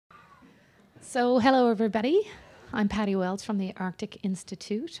So, hello everybody. I'm Patty Wells from the Arctic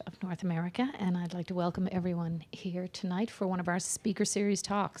Institute of North America, and I'd like to welcome everyone here tonight for one of our speaker series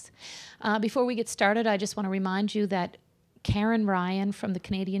talks. Before we get started, I just want to remind you that Karen Ryan from the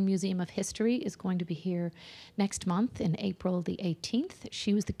Canadian Museum of History is going to be here next month in April the 18th.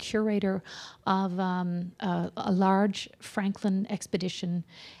 She was the curator of a large Franklin expedition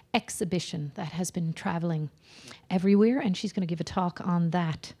exhibition that has been traveling everywhere, and she's going to give a talk on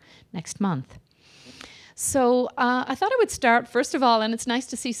that next month. So I thought I would start, first of all, and it's nice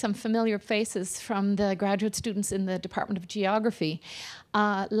to see some familiar faces from the graduate students in the Department of Geography.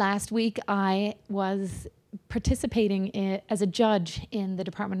 Last week I was participating as a judge in the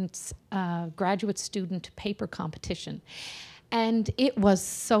department's graduate student paper competition. And it was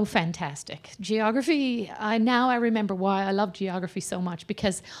so fantastic. Geography, now I remember why I love geography so much,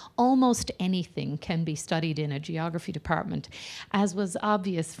 because almost anything can be studied in a geography department, as was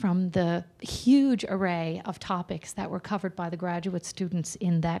obvious from the huge array of topics that were covered by the graduate students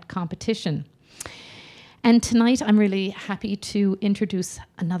in that competition. And tonight I'm really happy to introduce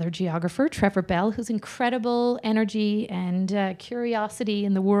another geographer, Trevor Bell, whose incredible energy and curiosity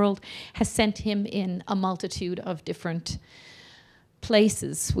in the world has sent him in a multitude of different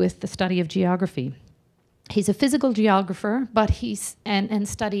places with the study of geography. He's a physical geographer, but he's and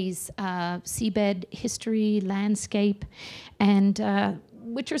studies seabed history, landscape, and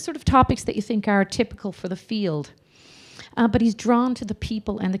which are sort of topics that you think are typical for the field. But he's drawn to the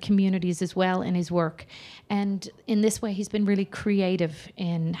people and the communities as well in his work. And in this way, he's been really creative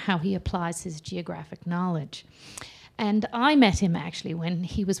in how he applies his geographic knowledge. And I met him actually when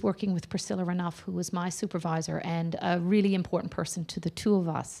he was working with Priscilla Renouf, who was my supervisor and a really important person to the two of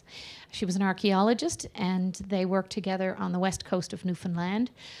us. She was an archaeologist, and they worked together on the west coast of Newfoundland,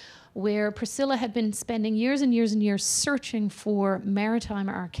 where Priscilla had been spending years and years and years searching for maritime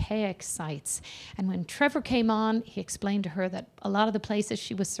archaic sites. And when Trevor came on, he explained to her that a lot of the places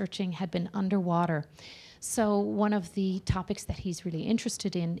she was searching had been underwater. So one of the topics that he's really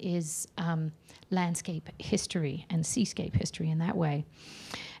interested in is landscape history and seascape history in that way.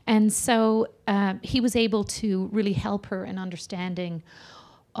 And so he was able to really help her in understanding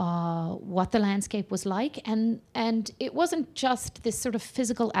what the landscape was like. And it wasn't just this sort of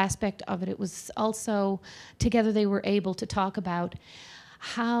physical aspect of it. It was also, together they were able to talk about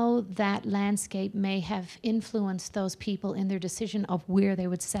how that landscape may have influenced those people in their decision of where they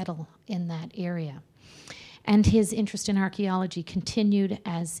would settle in that area. And his interest in archaeology continued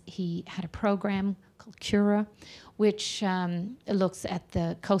as he had a program called Cura, which looks at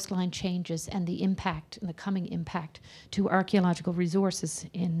the coastline changes and the impact and the coming impact to archaeological resources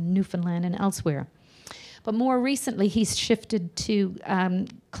in Newfoundland and elsewhere. But more recently, he's shifted to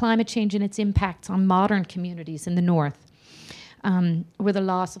climate change and its impacts on modern communities in the north. Where the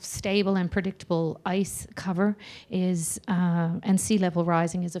loss of stable and predictable ice cover is, and sea level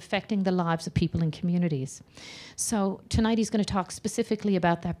rising is affecting the lives of people and communities. So tonight he's going to talk specifically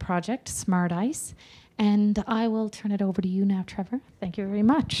about that project, Smart Ice, and I will turn it over to you now, Trevor. Thank you very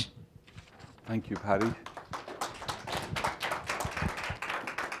much. Thank you, Patty.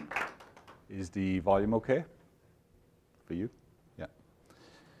 Is the volume okay for you?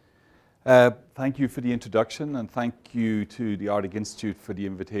 Thank you for the introduction, and thank you to the Arctic Institute for the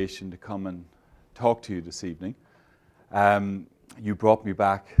invitation to come and talk to you this evening. You brought me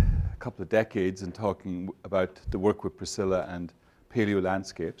back a couple of decades in talking about the work with Priscilla and paleo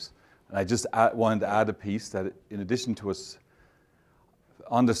landscapes. And I just wanted to add a piece that in addition to us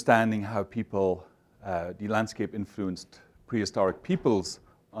understanding how people, the landscape influenced prehistoric peoples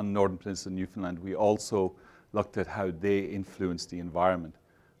on the Northern Peninsula of Newfoundland, we also looked at how they influenced the environment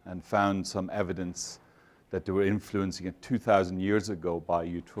and found some evidence that they were influencing it 2,000 years ago by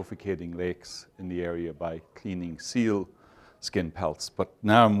eutrophicating lakes in the area by cleaning seal skin pelts. But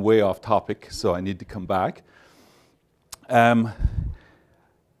now I'm way off topic, so I need to come back. Let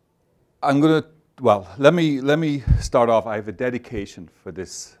me start off. I have a dedication for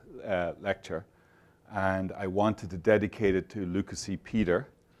this lecture, and I wanted to dedicate it to Lucas C. Peter.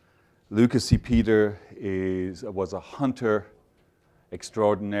 Lucas C. Peter was a hunter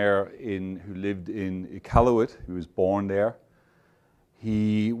extraordinaire who lived in Iqaluit. He was born there.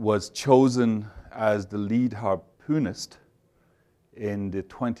 He was chosen as the lead harpoonist in the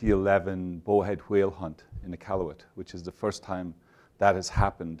 2011 bowhead whale hunt in Iqaluit, which is the first time that has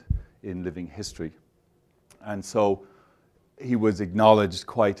happened in living history. And so he was acknowledged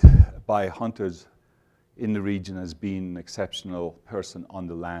quite by hunters in the region as being an exceptional person on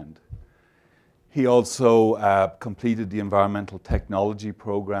the land. He also completed the environmental technology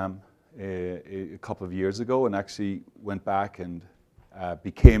program a couple of years ago, and actually went back and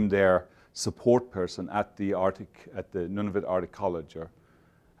became their support person at the Nunavut Arctic College,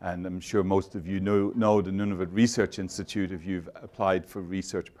 and I'm sure most of you know the Nunavut Research Institute if you've applied for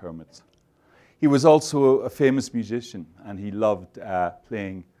research permits. He was also a famous musician, and he loved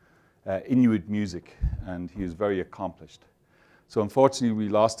playing Inuit music, and he was very accomplished. So unfortunately, we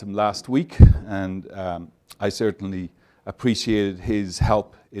lost him last week, and I certainly appreciated his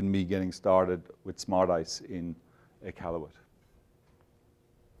help in me getting started with Smart Ice in Iqaluit.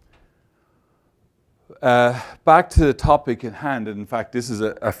 Back to the topic at hand, and in fact, this is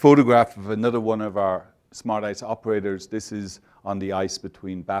a photograph of another one of our Smart Ice operators. This is on the ice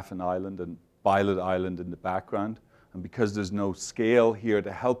between Baffin Island and Bylot Island in the background. And because there's no scale here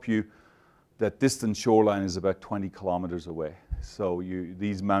to help you, that distant shoreline is about 20 kilometers away. So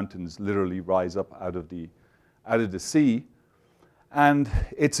these mountains literally rise up out of the sea. And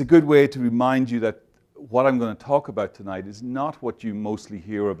it's a good way to remind you that what I'm going to talk about tonight is not what you mostly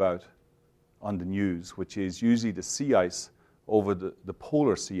hear about on the news, which is usually the sea ice over the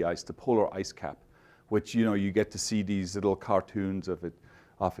polar sea ice, the polar ice cap, which you get to see these little cartoons of it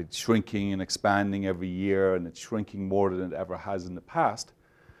shrinking and expanding every year, and it's shrinking more than it ever has in the past.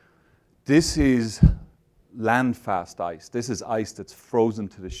 This is land-fast ice. This is ice that's frozen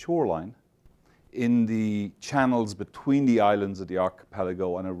to the shoreline in the channels between the islands of the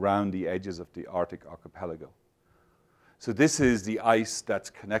archipelago and around the edges of the Arctic archipelago. So this is the ice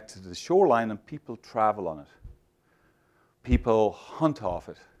that's connected to the shoreline, and people travel on it. People hunt off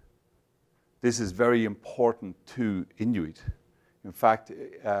it. This is very important to Inuit. In fact,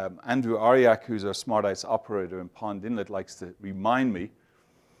 Andrew Ariak, who's our Smart Ice operator in Pond Inlet, likes to remind me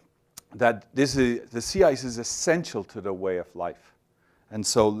that the sea ice is essential to their way of life. And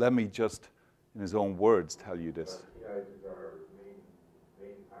so let me just, in his own words, tell you this. Sea ice is our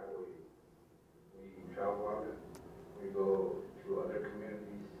main highway. We travel on it. We go to other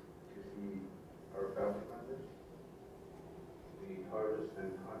communities to see our family members. We harvest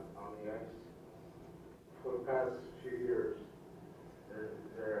and hunt on the ice. For the past few years,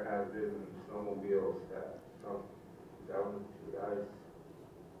 there have been snowmobiles that come down to the ice.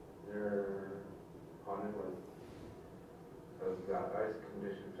 They're on inlet. Because the ice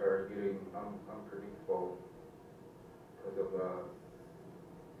conditions are getting unpredictable because of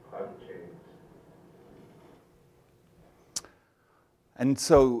climate change. And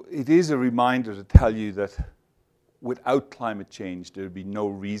so it is a reminder to tell you that without climate change, there would be no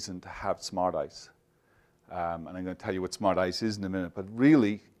reason to have Smart Ice. And I'm going to tell you what Smart Ice is in a minute. But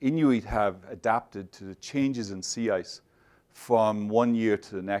really, Inuit have adapted to the changes in sea ice from one year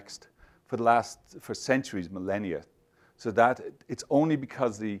to the next for centuries, millennia. So that it's only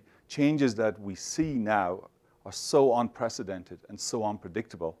because the changes that we see now are so unprecedented and so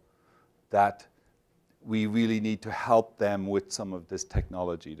unpredictable that we really need to help them with some of this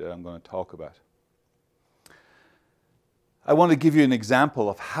technology that I'm going to talk about. I want to give you an example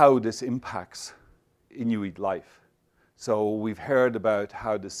of how this impacts Inuit life. So we've heard about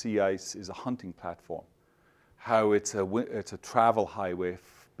how the sea ice is a hunting platform, how it's a travel highway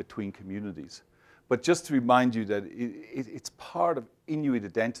between communities. But just to remind you that it's part of Inuit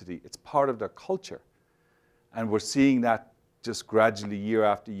identity, it's part of their culture. And we're seeing that just gradually, year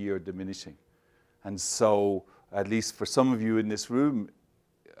after year, diminishing. And so, at least for some of you in this room,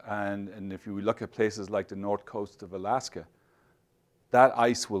 and if you look at places like the north coast of Alaska, that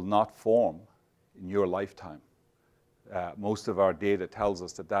ice will not form in your lifetime. Most of our data tells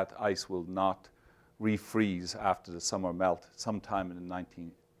us that that ice will not refreeze after the summer melt sometime in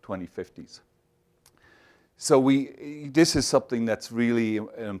the 2050s. So this is something that's really an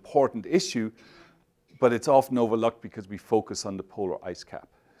important issue, but it's often overlooked because we focus on the polar ice cap.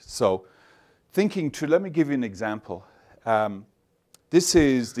 So thinking through, let me give you an example. This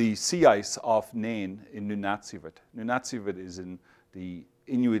is the sea ice off Nain in Nunatsiavut. Nunatsiavut is in the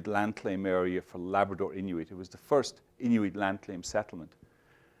Inuit land claim area for Labrador Inuit. It was the first Inuit land claim settlement.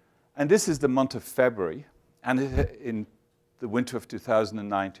 And this is the month of February, and in the winter of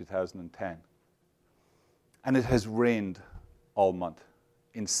 2009-2010. And it has rained all month,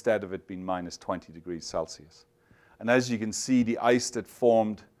 instead of it being minus 20 degrees Celsius. And as you can see, the ice that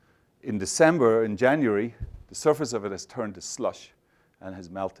formed in December and January, the surface of it has turned to slush and has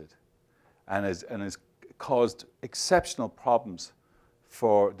melted and has caused exceptional problems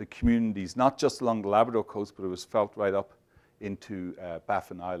for the communities, not just along the Labrador coast, but it was felt right up into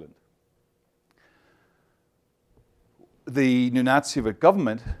Baffin Island. The Nunatsiavut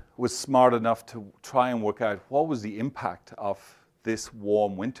government was smart enough to try and work out what was the impact of this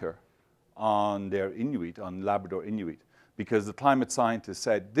warm winter on their Inuit, on Labrador Inuit, because the climate scientists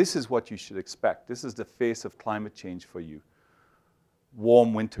said, this is what you should expect. This is the face of climate change for you.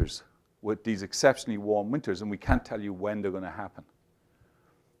 Warm winters, with these exceptionally warm winters, and we can't tell you when they're going to happen.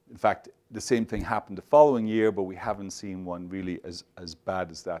 In fact, the same thing happened the following year, but we haven't seen one really as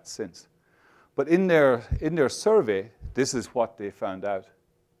bad as that since. But in their survey, this is what they found out.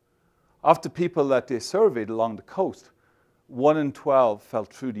 Of the people that they surveyed along the coast, 1 in 12 fell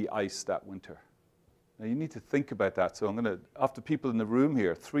through the ice that winter. Now you need to think about that. So of the people in the room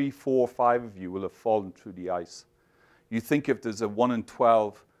here, 3, 4, 5 of you will have fallen through the ice. You think if there's a 1 in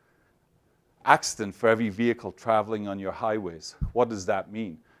 12 accident for every vehicle traveling on your highways, what does that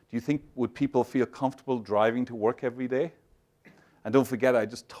mean? Do you think, would people feel comfortable driving to work every day? And don't forget, I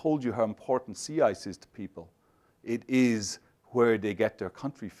just told you how important sea ice is to people. It is where they get their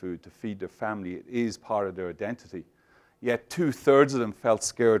country food to feed their family. It is part of their identity. Yet 2/3 of them felt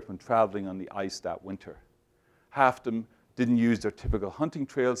scared when traveling on the ice that winter. Half them didn't use their typical hunting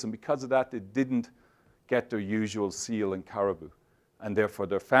trails, and because of that, they didn't get their usual seal and caribou. And therefore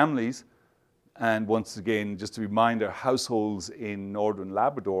their families, and once again, just a reminder, households in northern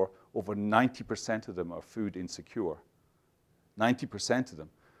Labrador, over 90% of them are food insecure. 90% of them.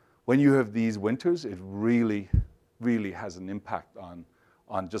 When you have these winters, it really, really has an impact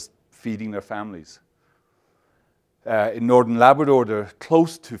on just feeding their families. In northern Labrador, they're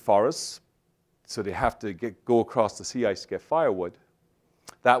close to forests, so they have to go across the sea ice to get firewood.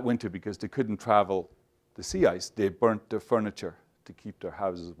 That winter, because they couldn't travel the sea ice, they burnt their furniture to keep their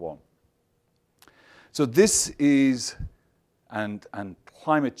houses warm. So this is, and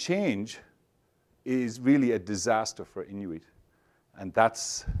climate change is really a disaster for Inuit. And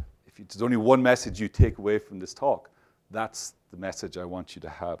that's, if there's only one message you take away from this talk, that's the message I want you to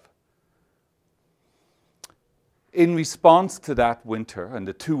have. In response to that winter, and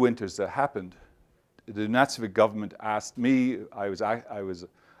the 2 winters that happened, the Nunavut government asked me, I was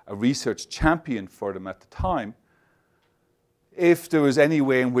a research champion for them at the time, if there was any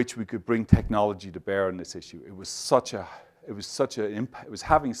way in which we could bring technology to bear on this issue. It was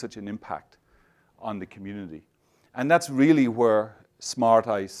having such an impact on the community. And that's really where Smart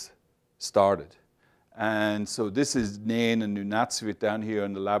Ice started. And so this is Nain and Nunavut down here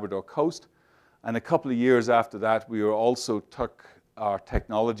on the Labrador coast. And a couple of years after that, we also took our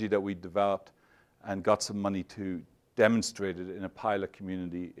technology that we developed and got some money to demonstrate it in a pilot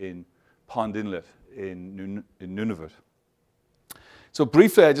community in Pond Inlet in Nunavut. So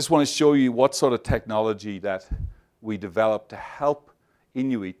briefly, I just want to show you what sort of technology that we developed to help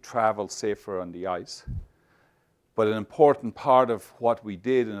Inuit travel safer on the ice. But an important part of what we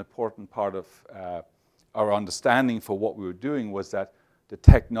did, an important part of our understanding for what we were doing was that the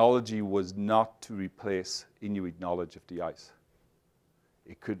technology was not to replace Inuit knowledge of the ice.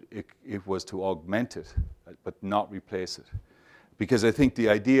 It was to augment it, but not replace it. Because I think the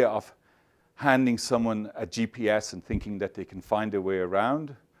idea of handing someone a GPS and thinking that they can find their way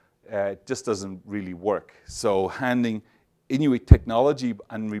around just doesn't really work. So handing Inuit technology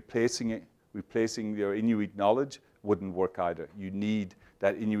and replacing their Inuit knowledge wouldn't work either. You need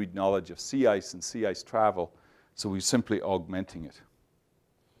that Inuit knowledge of sea ice and sea ice travel, so we're simply augmenting it.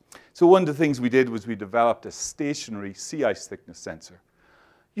 So one of the things we did was we developed a stationary sea ice thickness sensor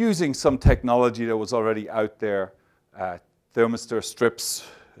using some technology that was already out there, thermistor strips.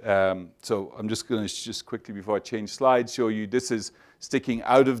 So I'm just going to quickly, before I change slides, show you this is sticking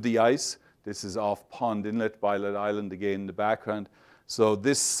out of the ice. This is off Pond Inlet, Violet Island again in the background. So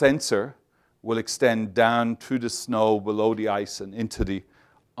this sensor will extend down through the snow below the ice and into the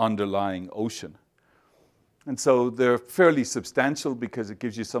underlying ocean. And so they're fairly substantial because it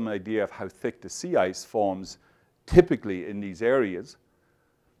gives you some idea of how thick the sea ice forms typically in these areas.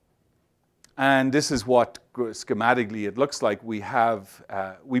 And this is what schematically it looks like.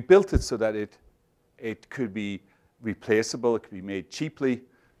 We built it so that it could be replaceable, it could be made cheaply.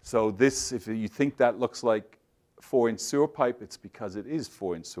 So this, if you think that looks like 4-inch sewer pipe, it's because it is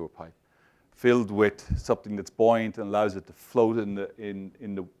 4-inch sewer pipe, filled with something that's buoyant and allows it to float in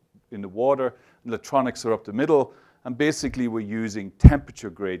the water. Electronics are up the middle, and basically we're using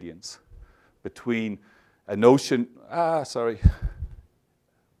temperature gradients between an ocean,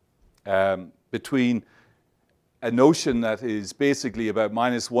 between an ocean that is basically about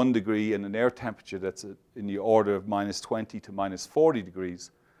 -1 degree and an air temperature that's in the order of -20 to -40 degrees.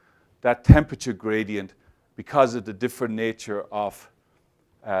 That temperature gradient, because of the different nature of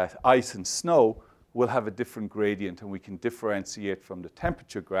ice and snow, will have a different gradient, and we can differentiate from the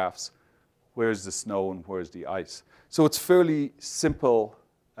temperature graphs where's the snow and where's the ice. So it's fairly simple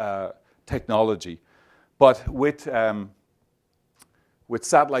technology. But with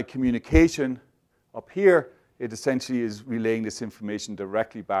satellite communication up here, it essentially is relaying this information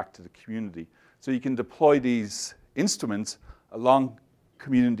directly back to the community. So you can deploy these instruments along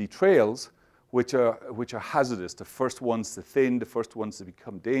community trails, which are hazardous. The first ones to thin, the first ones to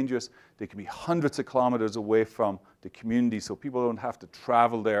become dangerous. They can be hundreds of kilometers away from the community, so people don't have to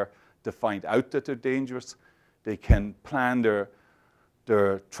travel there to find out that they're dangerous. They can plan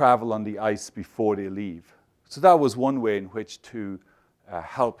their travel on the ice before they leave. So that was one way in which to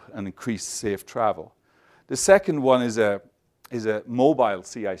help and increase safe travel. The second one is a mobile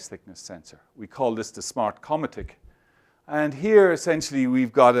sea ice thickness sensor. We call this the Smart Cometic. And here, essentially,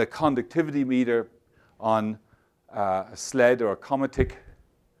 we've got a conductivity meter on a sled or a cometic.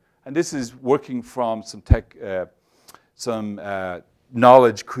 And this is working from some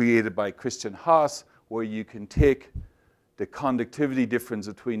knowledge created by Christian Haas, where you can take the conductivity difference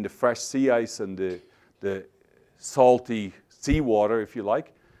between the fresh sea ice and the salty seawater, if you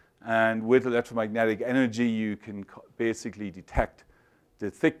like. And with electromagnetic energy, you can basically detect the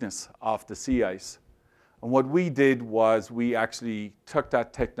thickness of the sea ice. And what we did was we actually took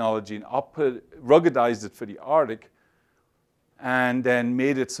that technology and ruggedized it for the Arctic, and then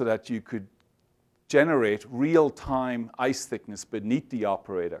made it so that you could generate real-time ice thickness beneath the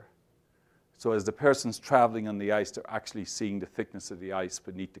operator. So as the person's traveling on the ice, they're actually seeing the thickness of the ice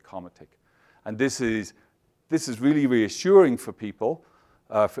beneath the cometic. And this is really reassuring for people.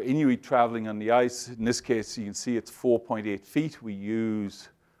 For Inuit traveling on the ice, in this case, you can see it's 4.8 feet. We use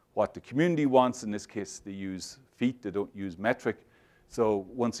what the community wants. In this case, they use feet. They don't use metric. So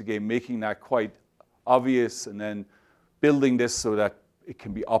once again, making that quite obvious, and then building this so that it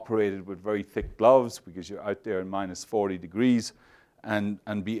can be operated with very thick gloves, because you're out there in minus 40 degrees, and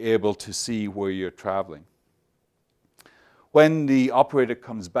be able to see where you're traveling. When the operator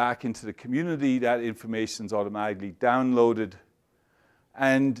comes back into the community, that information is automatically downloaded,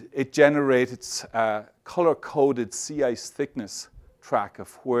 and it generates a color-coded sea ice thickness track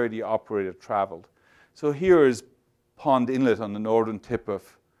of where the operator traveled. So here is Pond Inlet on the northern tip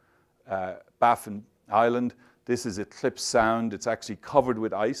of Baffin Island. This is Eclipse Sound. It's actually covered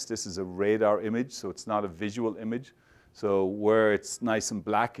with ice. This is a radar image, so it's not a visual image. So where it's nice and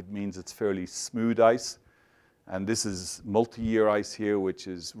black, it means it's fairly smooth ice. And this is multi-year ice here, which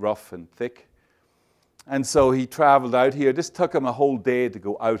is rough and thick. And so he traveled out here. This took him a whole day to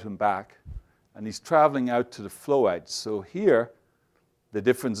go out and back. And he's traveling out to the flow edge. So here, the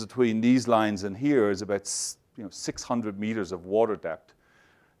difference between these lines and here is about 600 meters of water depth.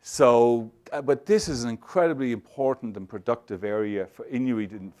 So, but this is an incredibly important and productive area for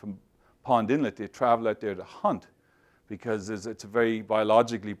Inuit from Pond Inlet. They travel out there to hunt, because it's very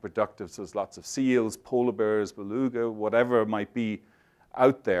biologically productive. So there's lots of seals, polar bears, beluga, whatever it might be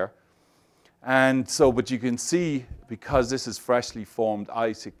out there. And so, but you can see, because this is freshly formed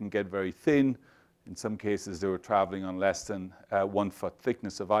ice, it can get very thin. In some cases, they were traveling on less than 1 foot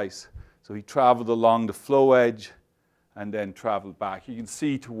thickness of ice. So he traveled along the flow edge and then traveled back. You can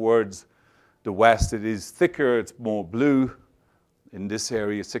see towards the west, it is thicker, it's more blue. In this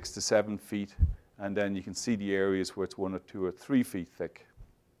area, 6 to 7 feet. And then you can see the areas where it's 1 or 2 or 3 feet thick.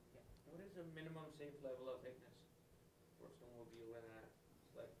 What is the minimum safe level of thickness for snowmobile when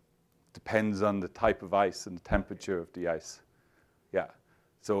sled? Depends on the type of ice and the temperature of the ice. Yeah.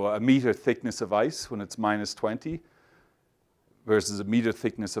 So a meter thickness of ice when it's minus 20 versus a meter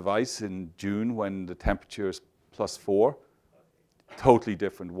thickness of ice in June when the temperature is plus 4. Totally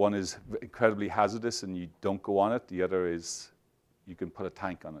different. One is incredibly hazardous and you don't go on it. The other is you can put a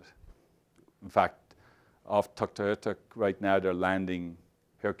tank on it. In fact, off Tuktoyaktuk right now, they're landing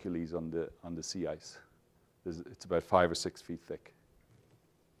Hercules on the sea ice. It's about 5 or 6 feet thick.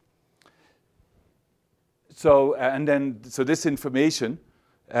 So, so this information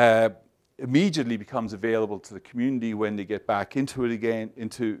immediately becomes available to the community when they get back into it again,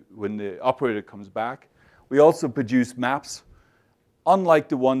 when the operator comes back. We also produce maps, unlike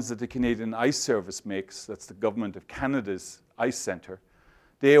the ones that the Canadian Ice Service makes. That's the Government of Canada's Ice Centre.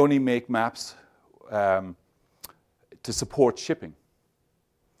 They only make maps to support shipping.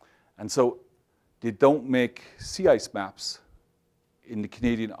 And so they don't make sea ice maps in the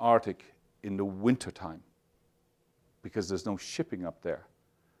Canadian Arctic in the wintertime because there's no shipping up there.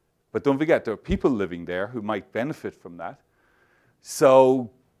 But don't forget, there are people living there who might benefit from that.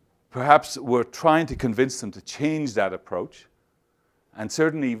 So perhaps we're trying to convince them to change that approach. And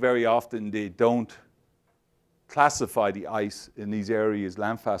certainly very often they don't classify the ice in these areas,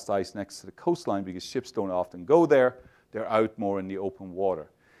 landfast ice next to the coastline, because ships don't often go there. They're out more in the open water.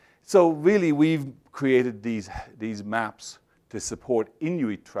 So really we've created these maps to support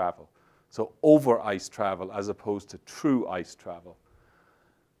Inuit travel. So over ice travel as opposed to true ice travel.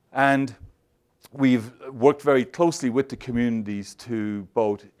 And we've worked very closely with the communities to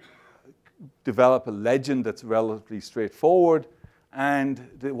both develop a legend that's relatively straightforward And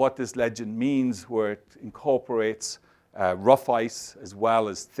what this legend means, where it incorporates rough ice as well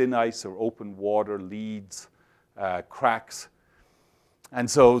as thin ice or open water, leads, cracks. And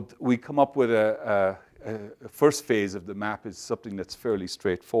so we come up with a first phase of the map is something that's fairly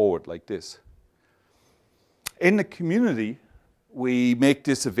straightforward, like this. In the community, we make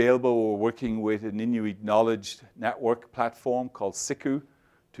this available. We're working with an Inuit knowledge network platform called Siku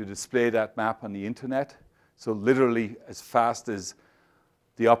to display that map on the internet. So literally, as fast as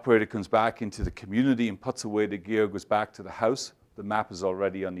the operator comes back into the community and puts away the gear, goes back to the house, the map is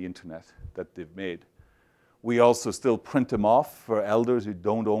already on the internet that they've made. We also still print them off for elders who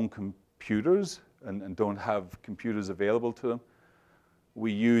don't own computers and don't have computers available to them.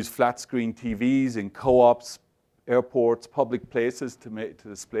 We use flat screen TVs in co-ops, airports, public places to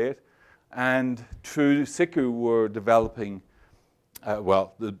display it. And through Siku, we're developing,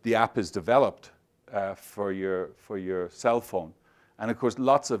 the app is developed for your cell phone. And of course,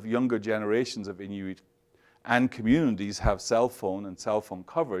 lots of younger generations of Inuit and communities have cell phone and cell phone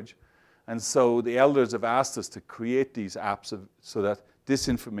coverage. And so the elders have asked us to create these apps so that this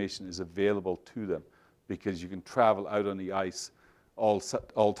information is available to them, because you can travel out on the ice. All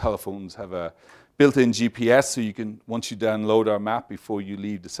telephones have a built-in GPS, so you can, once you download our map before you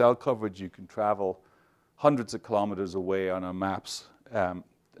leave the cell coverage, you can travel hundreds of kilometers away on our maps and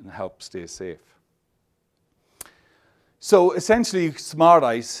help stay safe. So essentially, Smart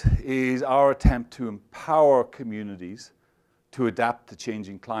Ice is our attempt to empower communities to adapt to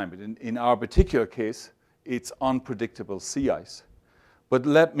changing climate. In our particular case, it's unpredictable sea ice. But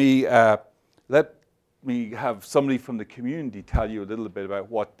let me have somebody from the community tell you a little bit about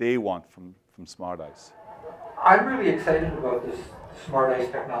what they want from Smart Ice. I'm really excited about this Smart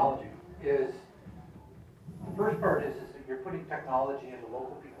Ice technology. The first part is that you're putting technology into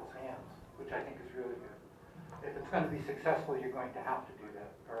local people's hands, which I think is really good. If it's going to be successful, you're going to have to do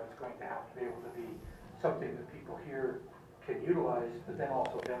that, or it's going to have to be able to be something that people here can utilize, but then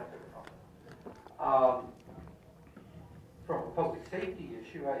also benefit from. From a public safety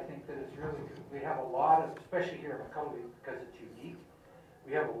issue, I think that it's really good. We have a lot of, especially here in McCullough, because it's unique,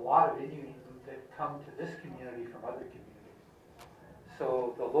 we have a lot of Inuit that come to this community from other communities.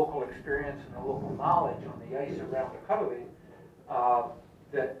 So the local experience and the local knowledge on the ice around McCullough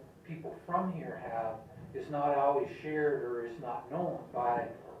that people from here have is not always shared or is not known by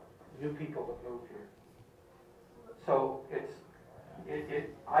new people that move here. So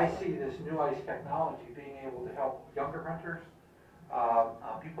I see this new ice technology being able to help younger hunters,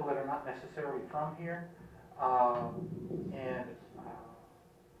 people that are not necessarily from here, and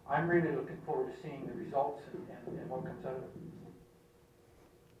I'm really looking forward to seeing the results and what comes out of it.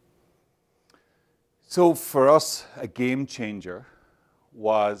 So for us, a game changer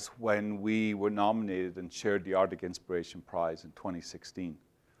was when we were nominated and shared the Arctic Inspiration Prize in 2016.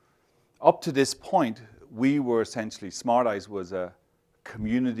 Up to this point, we were essentially, Smart Ice was a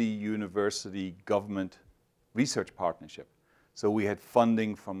community, university, government research partnership. So we had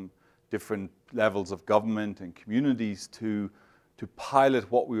funding from different levels of government and communities to pilot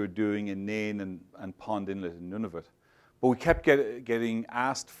what we were doing in Nain and Pond Inlet in Nunavut. But we kept getting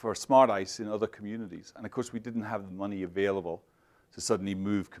asked for Smart Ice in other communities. And of course, we didn't have the money available to suddenly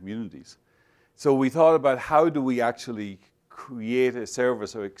move communities. So we thought about how do we actually create a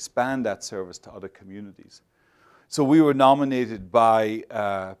service or expand that service to other communities. So we were nominated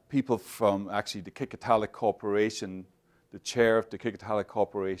by people from actually the Kikatalik Corporation, the chair of the Kikatalik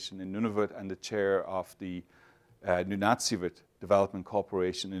Corporation in Nunavut and the chair of the Nunatsiavut Development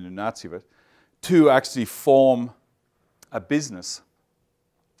Corporation in Nunatsiavut, to actually form a business.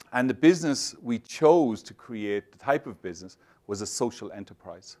 And the business we chose to create, the type of business, was a social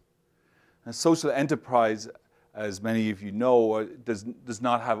enterprise. And social enterprise, as many of you know, does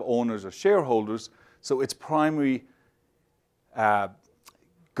not have owners or shareholders, so its primary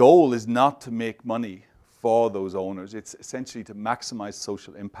goal is not to make money for those owners. It's essentially to maximize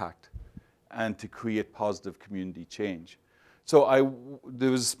social impact and to create positive community change. So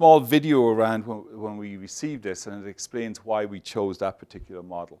there was a small video around when we received this, and it explains why we chose that particular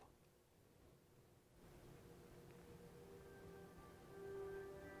model.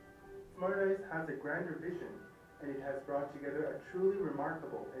 Smart Ice has a grander vision, and it has brought together a truly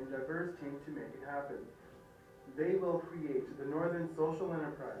remarkable and diverse team to make it happen. They will create the Northern Social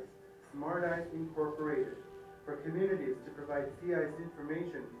Enterprise, Smart Ice Incorporated, for communities to provide sea ice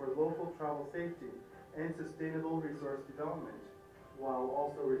information for local travel safety and sustainable resource development, while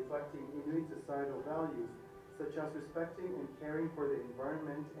also reflecting Inuit societal values such as respecting and caring for the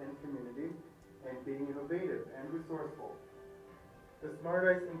environment and community, and being innovative and resourceful. The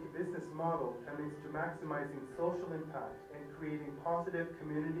Smart Ice into Business model commits to maximizing social impact and creating positive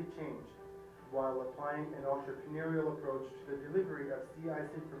community change while applying an entrepreneurial approach to the delivery of sea ice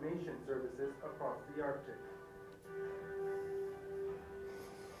information services across the Arctic.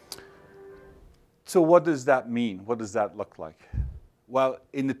 So what does that mean? What does that look like? Well,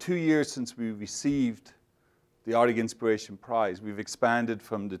 in the 2 years since we received the Arctic Inspiration Prize, we've expanded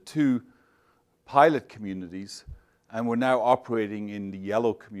from the 2 pilot communities, and we're now operating in the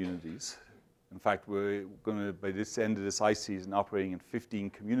yellow communities. In fact, we're going to, by this end of this ice season, operating in 15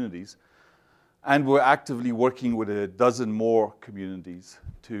 communities. And we're actively working with a dozen more communities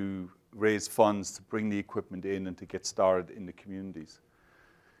to raise funds to bring the equipment in and to get started in the communities.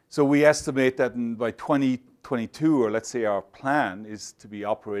 So we estimate that by 2022, or let's say our plan is to be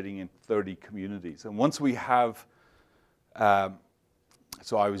operating in 30 communities. And once we have,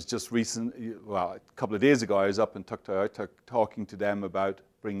 so I was just a couple of days ago, I was up in Tuktoyaktuk talking to them about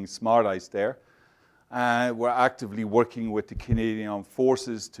bringing Smart Ice there. We're actively working with the Canadian Armed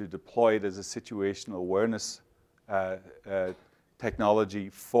Forces to deploy it as a situational awareness technology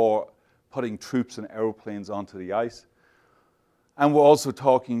for putting troops and aeroplanes onto the ice. And we're also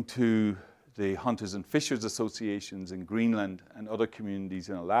talking to the Hunters and Fishers Associations in Greenland and other communities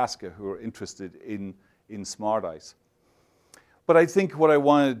in Alaska who are interested in Smart Ice. But I think what I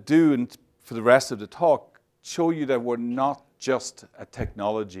want to do, and for the rest of the talk, show you that we're not just a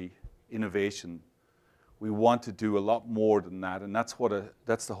technology innovation. We want to do a lot more than that, and that's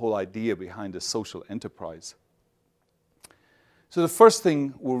the whole idea behind a social enterprise. So the first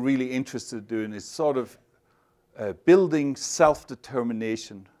thing we're really interested in doing is sort of building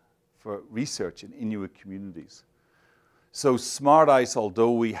self-determination for research in Inuit communities. So Smart Ice,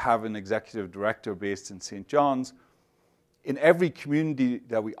 although we have an executive director based in St. John's, in every community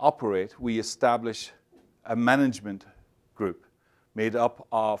that we operate, we establish a management group made up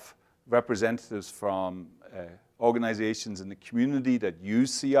of representatives from organizations in the community that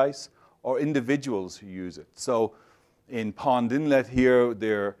use sea ice or individuals who use it. So in Pond Inlet here,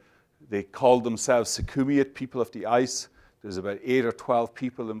 they call themselves Sikumiat, people of the ice. There's about 8 or 12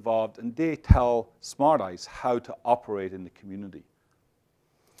 people involved, and they tell Smart Ice how to operate in the community.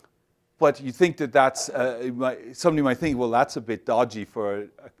 But you think that's, somebody might think, well, that's a bit dodgy for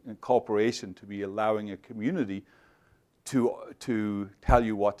a corporation to be allowing a community to tell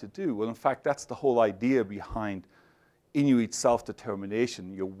you what to do. Well, in fact, that's the whole idea behind Inuit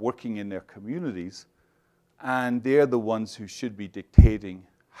self-determination. You're working in their communities, and they're the ones who should be dictating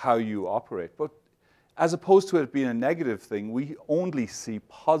how you operate. But as opposed to it being a negative thing, we only see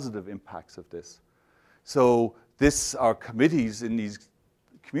positive impacts of this. So our committees in these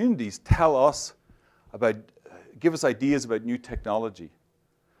communities tell us give us ideas about new technology.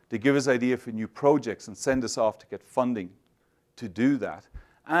 They give us ideas for new projects and send us off to get funding to do that.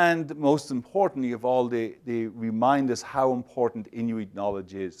 And most importantly of all, they remind us how important Inuit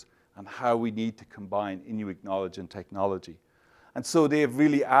knowledge is and how we need to combine Inuit knowledge and technology. And so they have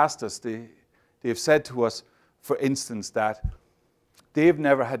really asked us, they have said to us, for instance, that they've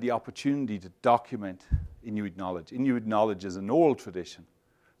never had the opportunity to document Inuit knowledge. Inuit knowledge is an oral tradition.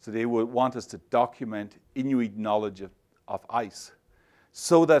 So they would want us to document Inuit knowledge of ice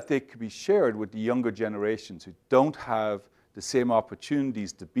so that they could be shared with the younger generations who don't have the same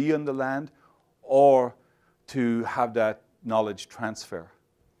opportunities to be on the land or to have that knowledge transfer.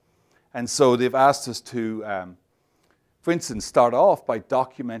 And so they've asked us to, for instance, start off by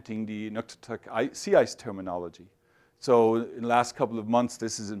documenting the Inuktitut sea ice terminology. So in the last couple of months,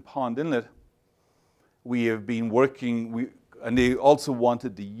 this is in Pond Inlet, we have been working, and they also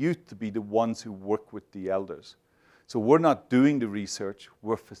wanted the youth to be the ones who work with the elders. So we're not doing the research,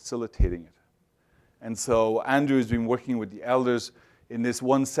 we're facilitating it. And so Andrew has been working with the elders. In this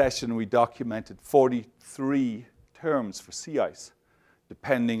one session, we documented 43 terms for sea ice,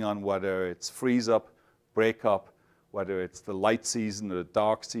 depending on whether it's freeze up, break up, whether it's the light season or the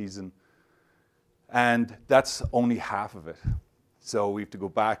dark season. And that's only half of it. So we have to go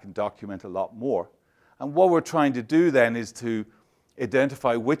back and document a lot more. And what we're trying to do then is to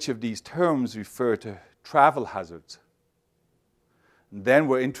identify which of these terms refer to travel hazards. And then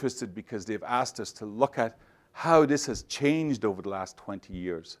we're interested because they've asked us to look at how this has changed over the last 20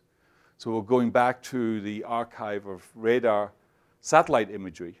 years. So we're going back to the archive of radar satellite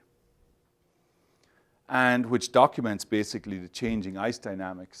imagery, and which documents basically the changing ice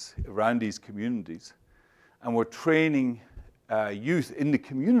dynamics around these communities. And we're training youth in the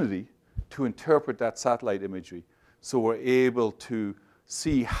community to interpret that satellite imagery. So we're able to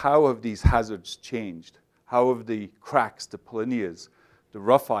see how have these hazards changed? How have the cracks, the polynias, the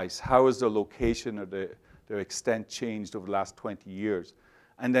rough ice, how is their location or their their extent changed over the last 20 years,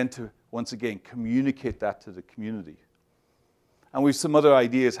 and then to, once again, communicate that to the community. And we've some other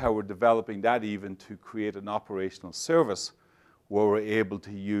ideas how we're developing that even to create an operational service where we're able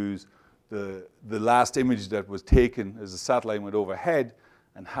to use the last image that was taken as the satellite went overhead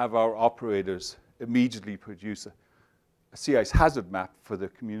and have our operators immediately produce a sea ice hazard map for the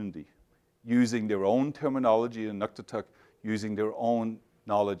community, using their own terminology in Nuktitut, using their own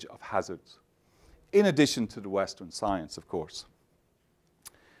knowledge of hazards, in addition to the Western science, of course.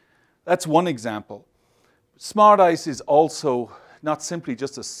 That's one example. Smart Ice is also not simply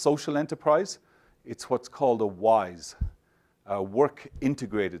just a social enterprise, it's what's called a WISE, a work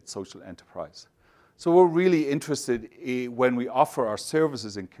integrated social enterprise. So we're really interested when we offer our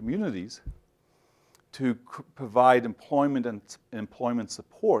services in communities to provide employment and employment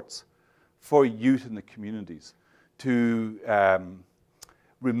supports for youth in the communities, to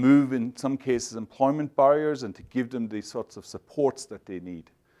remove, in some cases, employment barriers and to give them the sorts of supports that they need.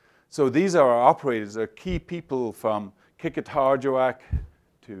 So these are our operators. They're key people from Qikiqtarjuaq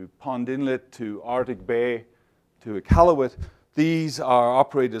to Pond Inlet to Arctic Bay to Iqaluit. These are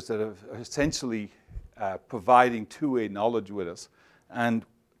operators that are essentially providing two-way knowledge with us. And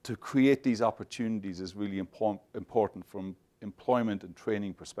to create these opportunities is really important from employment and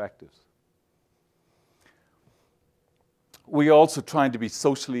training perspectives. We're also trying to be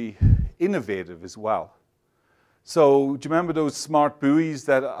socially innovative as well. So do you remember those smart buoys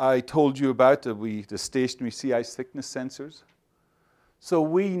that I told you about, the stationary sea ice thickness sensors? So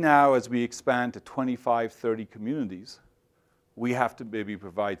we now, as we expand to 25, 30 communities, we have to maybe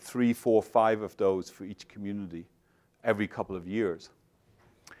provide 3, 4, 5 of those for each community every couple of years.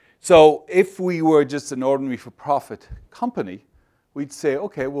 So if we were just an ordinary for-profit company, we'd say,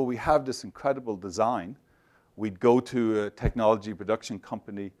 okay, well, we have this incredible design. We'd go to a technology production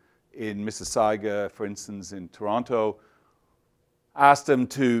company in Mississauga, for instance, in Toronto, ask them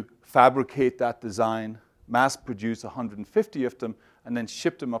to fabricate that design, mass produce 150 of them, and then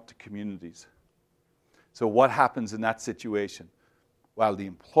ship them up to communities. So what happens in that situation? Well, the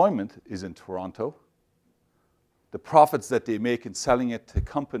employment is in Toronto. The profits that they make in selling it to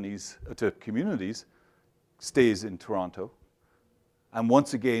companies, to communities, stays in Toronto. And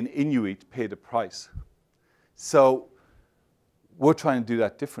once again, Inuit pay the price. So we're trying to do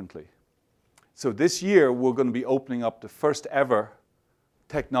that differently. So this year, we're going to be opening up the first ever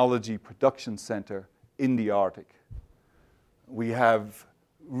technology production center in the Arctic. We have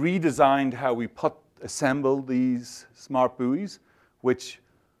redesigned how we assemble these smart buoys, which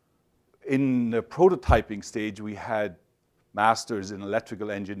in the prototyping stage, we had masters in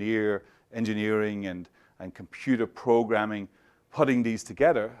electrical engineering and computer programming putting these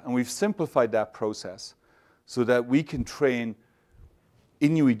together. And we've simplified that process so that we can train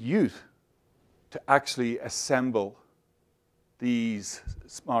Inuit youth to actually assemble these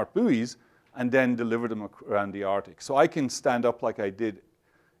smart buoys and then deliver them around the Arctic. So I can stand up like I did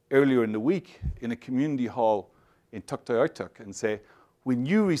earlier in the week in a community hall in Tuktoyaktuk and say, when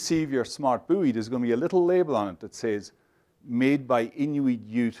you receive your smart buoy, there's going to be a little label on it that says, made by Inuit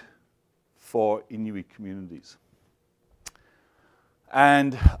youth for Inuit communities.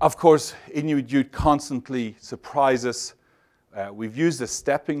 And of course, Inuit youth constantly surprise us. We've used a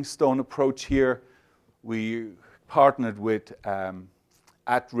stepping stone approach here. We partnered with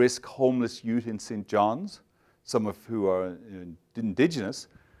at-risk homeless youth in St. John's, some of who are Indigenous.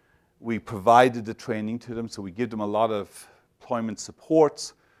 We provided the training to them, so we give them a lot of employment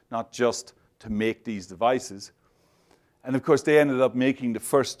supports, not just to make these devices. And of course, they ended up making the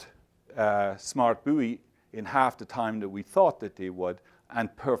first smart buoy in half the time that we thought that they would,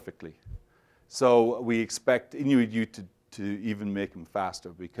 and perfectly. So we expect Inuit youth to even make them faster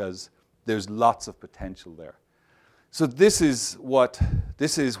because there's lots of potential there. So this is what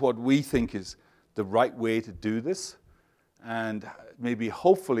we think is the right way to do this, and maybe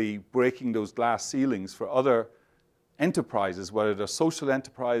hopefully breaking those glass ceilings for other enterprises, whether they're social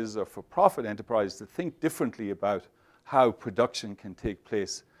enterprises or for-profit enterprises, to think differently about how production can take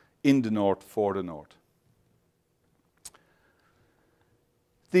place in the North for the North.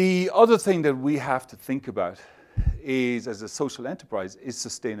 The other thing that we have to think about is, as a social enterprise, is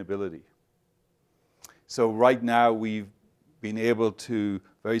sustainability. So right now we've been able to,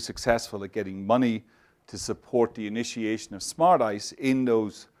 very successful at getting money to support the initiation of Smart Ice in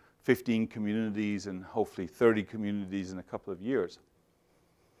those 15 communities and hopefully 30 communities in a couple of years.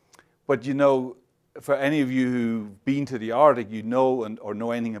 But you know, for any of you who've been to the Arctic, you know or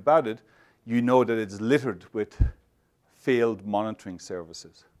know anything about it, you know that it's littered with failed monitoring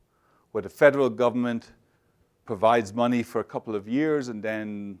services, where the federal government provides money for a couple of years and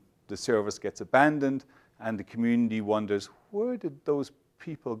then the service gets abandoned and the community wonders, where did those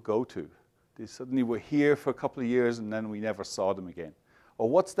people go to? They suddenly were here for a couple of years and then we never saw them again. Or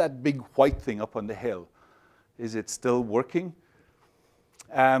what's that big white thing up on the hill? Is it still working?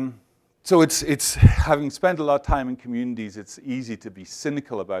 So it's having spent a lot of time in communities, it's easy to be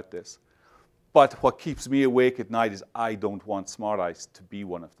cynical about this. But what keeps me awake at night is I don't want Smart Ice to be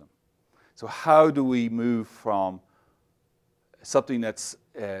one of them. So how do we move from something that's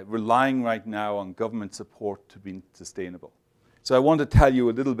relying right now on government support to being sustainable? So I want to tell you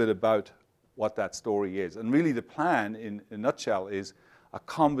a little bit about what that story is. And really the plan, in a nutshell, is a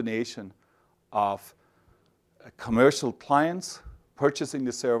combination of commercial clients purchasing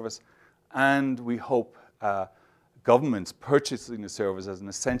the service, and we hope governments purchasing the service as an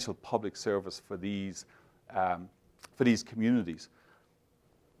essential public service for these communities.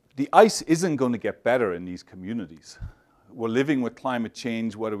 The ice isn't going to get better in these communities. We're living with climate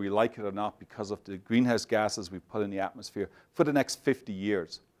change, whether we like it or not, because of the greenhouse gases we put in the atmosphere for the next 50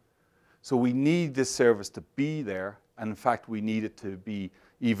 years. So we need this service to be there, and in fact we need it to be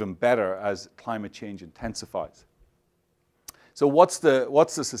even better as climate change intensifies. So what's the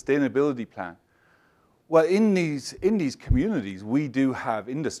sustainability plan? Well, in these communities, we do have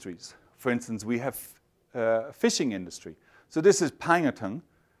industries. For instance, we have a fishing industry. So this is Pangatang,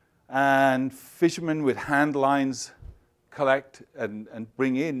 and fishermen with hand lines collect and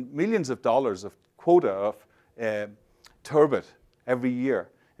bring in millions of dollars of quota of turbot every year.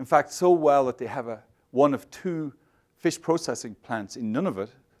 In fact, so well that they have one of 2 fish processing plants in Nunavut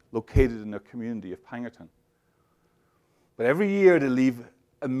located in their community of Pangatang. But every year they leave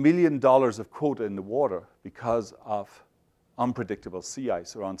 $1 million of quota in the water because of unpredictable sea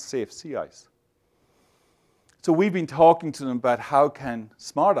ice or unsafe sea ice. So we've been talking to them about how can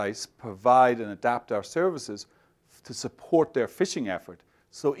Smart Ice provide and adapt our services to support their fishing effort.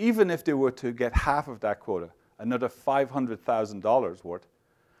 So even if they were to get half of that quota, another $500,000 worth,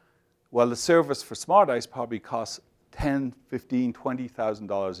 well, the service for Smart Ice probably costs $10,000, $15,000,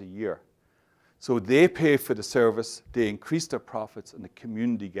 $20,000 a year. So they pay for the service, they increase their profits, and the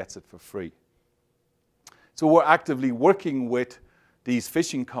community gets it for free. So we're actively working with these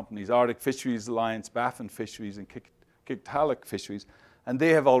fishing companies, Arctic Fisheries Alliance, Baffin Fisheries, and Tiktaalik Fisheries, and they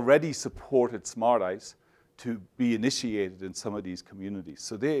have already supported Smart Ice to be initiated in some of these communities.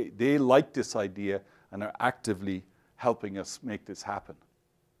 So they like this idea and are actively helping us make this happen.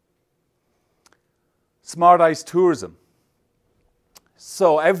 Smart Ice tourism.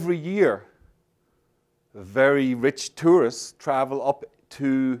 So every year, very rich tourists travel up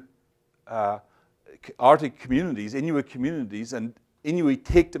to Arctic communities, Inuit communities, and Inuit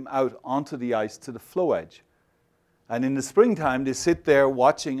take them out onto the ice to the floe edge. And in the springtime, they sit there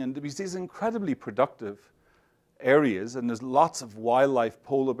watching, and there's these incredibly productive areas, and there's lots of wildlife,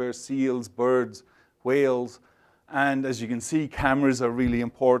 polar bears, seals, birds, whales, and as you can see, cameras are really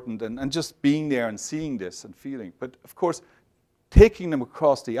important, and just being there and seeing this and feeling. But of course, taking them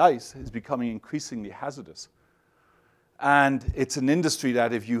across the ice is becoming increasingly hazardous. And it's an industry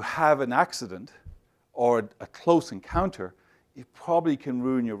that if you have an accident or a close encounter, it probably can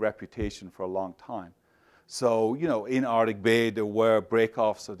ruin your reputation for a long time. So, you know, in Arctic Bay, there were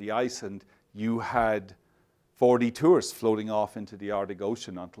break-offs of the ice, and you had 40 tourists floating off into the Arctic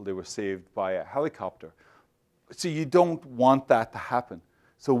Ocean until they were saved by a helicopter. So you don't want that to happen.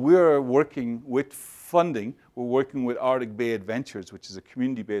 So we're working with funding. We're working with Arctic Bay Adventures, which is a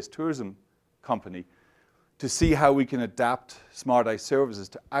community-based tourism company, to see how we can adapt Smart Ice services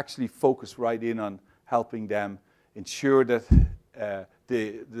to actually focus right in on helping them ensure that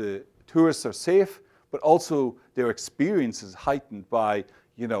the tourists are safe, but also their experience is heightened by,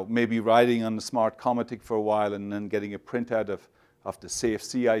 you know, maybe riding on the Smart Cometic for a while and then getting a printout of the safe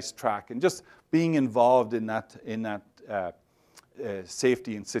sea ice track, and just being involved in that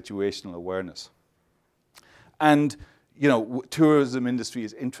safety and situational awareness. And, you know, tourism industry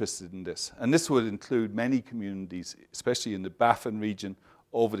is interested in this. And this would include many communities, especially in the Baffin region,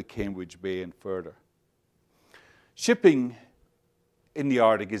 over the Cambridge Bay and further. Shipping in the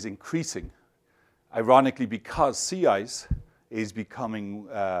Arctic is increasing, ironically, because sea ice is becoming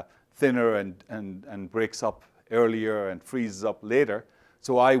thinner and breaks up earlier and freezes up later.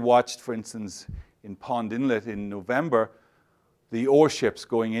 So I watched, for instance, in Pond Inlet in November, the ore ships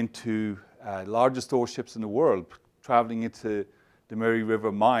going into largest ore ships in the world, traveling into the Murray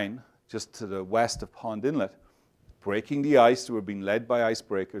River mine, just to the west of Pond Inlet, breaking the ice. They were being led by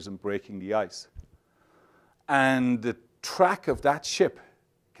icebreakers and breaking the ice. And the track of that ship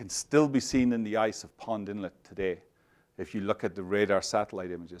can still be seen in the ice of Pond Inlet today, if you look at the radar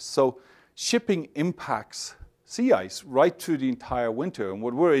satellite images. So shipping impacts sea ice right through the entire winter. And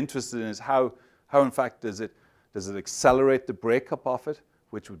what we're interested in is how How in fact does it accelerate the breakup of it,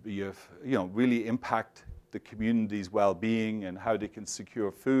 which would be, really impact the community's well-being and how they can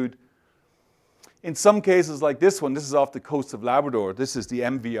secure food. In some cases like this one, this is off the coast of Labrador. This is the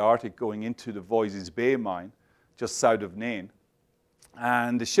MV Arctic going into the Voisey's Bay mine, just south of Nain.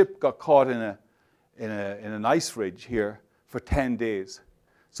 And the ship got caught in an ice ridge here for 10 days.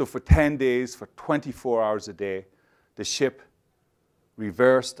 So for 10 days, for 24 hours a day, the ship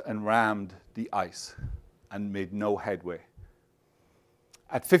reversed and rammed the ice and made no headway.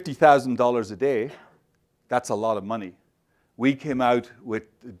 At $50,000 a day, that's a lot of money. We came out with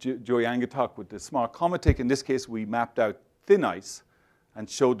Joey Angatok with the smart Cometic. In this case, we mapped out thin ice and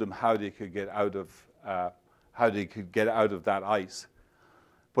showed them how they could get out of that ice.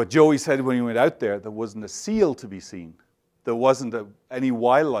 But Joey said when he went out there wasn't a seal to be seen. There wasn't any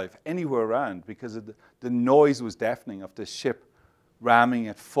wildlife anywhere around because of the noise was deafening of the ship ramming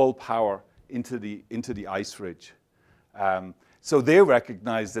at full power into the ice ridge. So they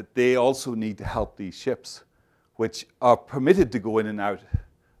recognize that they also need to help these ships, which are permitted to go in and out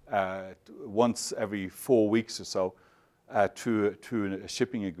once every 4 weeks or so through a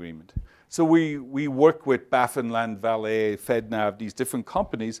shipping agreement. So we work with Baffinland Valley, FedNav, these different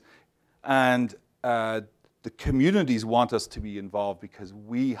companies, and the communities want us to be involved because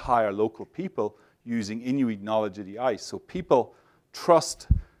we hire local people using Inuit knowledge of the ice. So people trust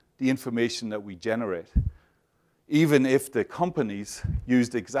the information that we generate. Even if the companies use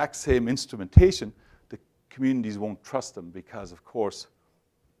the exact same instrumentation, the communities won't trust them because, of course,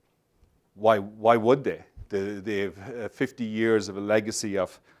 why would they? They have 50 years of a legacy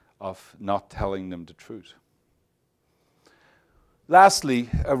of not telling them the truth. Lastly,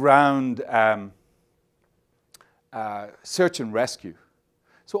 around search and rescue.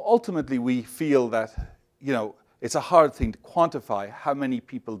 So ultimately, we feel that, it's a hard thing to quantify how many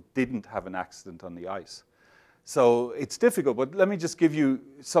people didn't have an accident on the ice. So it's difficult, but let me just give you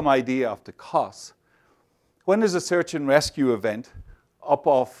some idea of the costs. When there's a search and rescue event up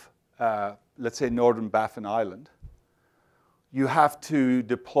off, let's say, northern Baffin Island, you have to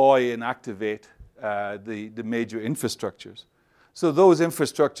deploy and activate the major infrastructures. So those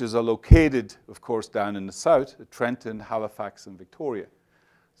infrastructures are located, of course, down in the south, at Trenton, Halifax, and Victoria.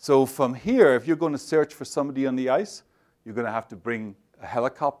 So from here, if you're going to search for somebody on the ice, you're going to have to bring a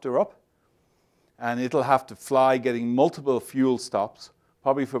helicopter up, and it'll have to fly, getting multiple fuel stops,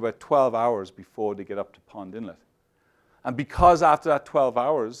 probably for about 12 hours before they get up to Pond Inlet. And because after that 12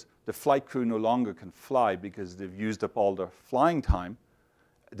 hours, the flight crew no longer can fly because they've used up all their flying time,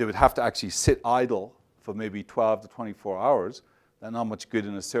 they would have to actually sit idle for maybe 12 to 24 hours. That's not much good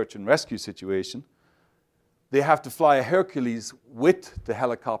in a search and rescue situation. They have to fly a Hercules with the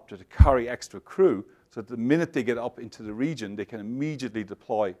helicopter to carry extra crew, so that the minute they get up into the region, they can immediately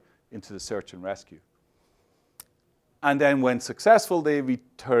deploy into the search and rescue. And then when successful, they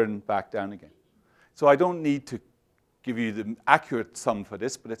return back down again. So I don't need to give you the accurate sum for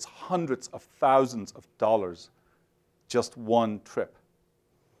this, but it's hundreds of thousands of dollars, just one trip.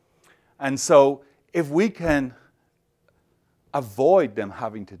 And so if we can avoid them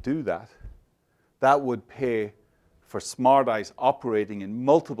having to do that, that would pay for Smart Ice operating in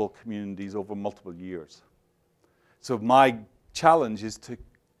multiple communities over multiple years. So my challenge is to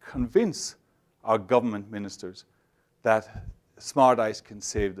convince our government ministers that Smart Ice can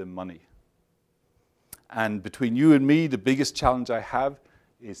save them money. And between you and me, the biggest challenge I have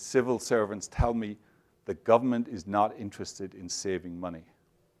is civil servants tell me the government is not interested in saving money.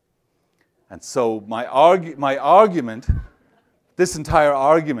 And so my argument, this entire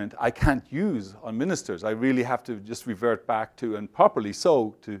argument, I can't use on ministers. I really have to just revert back to, and properly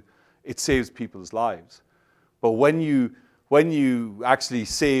so, to it saves people's lives. But when you actually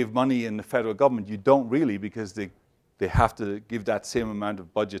save money in the federal government, you don't really, because they have to give that same amount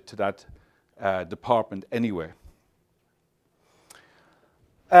of budget to that department anyway.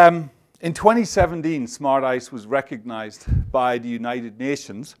 In 2017, Smart Ice was recognized by the United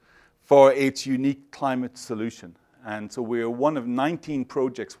Nations for its unique climate solution. And so we are one of 19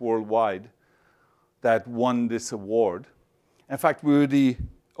 projects worldwide that won this award. In fact, we were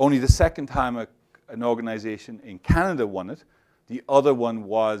only the second time an organization in Canada won it. The other one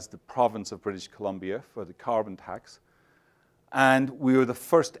was the province of British Columbia for the carbon tax. And we were the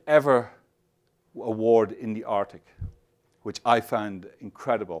first ever award in the Arctic, which I found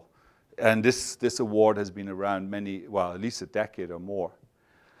incredible. And this award has been around at least a decade or more.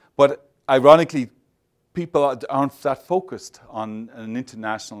 But ironically, people aren't that focused on an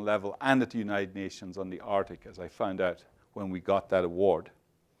international level and at the United Nations on the Arctic, as I found out when we got that award.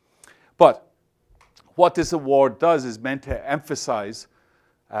 But what this award does is meant to emphasize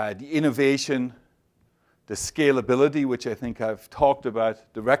the innovation the scalability, which I think I've talked about,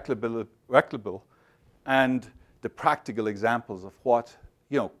 the replicable, and the practical examples of what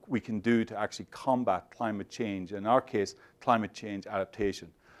we can do to actually combat climate change, in our case, climate change adaptation.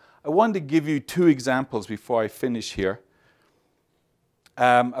 I wanted to give you 2 examples before I finish here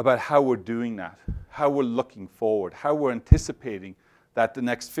about how we're doing that, how we're looking forward, how we're anticipating that the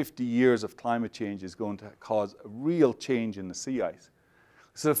next 50 years of climate change is going to cause a real change in the sea ice.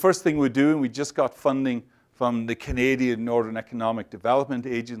 So the first thing we're doing, we just got funding from the Canadian Northern Economic Development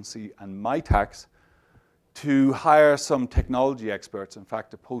Agency and MITAX to hire some technology experts, in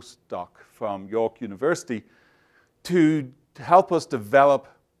fact a postdoc from York University, to help us develop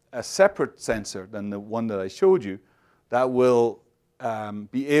a separate sensor than the one that I showed you that will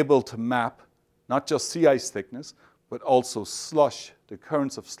be able to map not just sea ice thickness, but also slush, the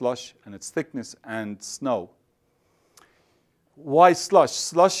currents of slush and its thickness, and snow. Why slush?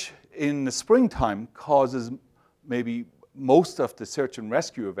 Slush in the springtime causes maybe most of the search and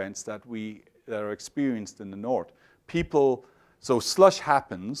rescue events that are experienced in the north. So slush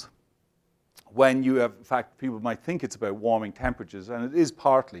happens when you have, in fact, people might think it's about warming temperatures, and it is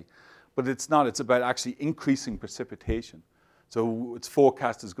partly, but it's not. It's about actually increasing precipitation. So it's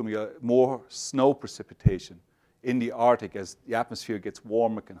forecast there's going to be more snow precipitation in the Arctic as the atmosphere gets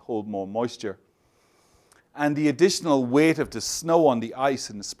warmer, it can hold more moisture. And the additional weight of the snow on the ice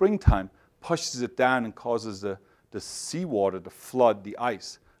in the springtime pushes it down and causes the seawater to flood the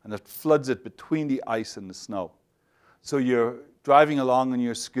ice. And it floods it between the ice and the snow. So you're driving along on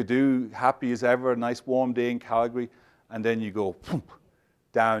your skidoo, happy as ever, a nice warm day in Calgary, and then you go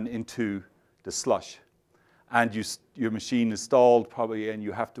down into the slush. And your machine is stalled probably, and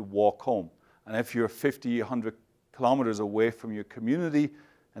you have to walk home. And if you're 50, 100 kilometers away from your community,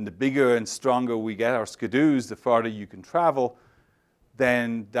 and the bigger and stronger we get our skidoos, the farther you can travel,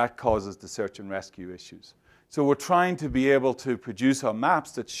 then that causes the search and rescue issues. So we're trying to be able to produce our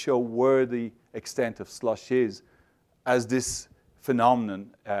maps that show where the extent of slush is as this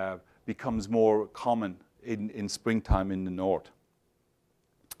phenomenon becomes more common in springtime in the north.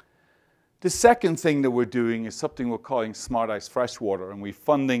 The second thing that we're doing is something we're calling Smart Ice Freshwater, and we're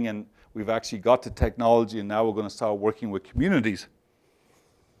funding, and we've actually got the technology, and now we're going to start working with communities.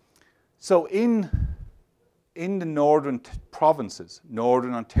 So in the northern provinces,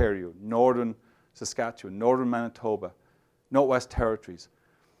 northern Ontario, northern Saskatchewan, northern Manitoba, Northwest Territories,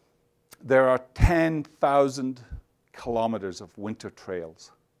 there are 10,000 kilometers of winter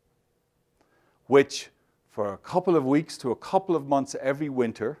trails, which for a couple of weeks to a couple of months every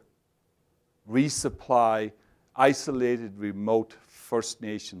winter resupply isolated, remote First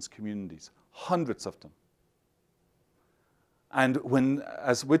Nations communities, hundreds of them. And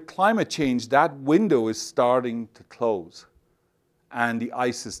as with climate change, that window is starting to close, and the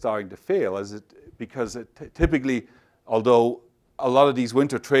ice is starting to fail because typically, although a lot of these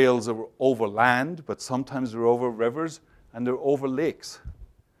winter trails are over land, but sometimes they're over rivers and they're over lakes.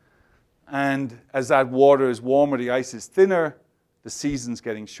 And as that water is warmer, the ice is thinner, the season's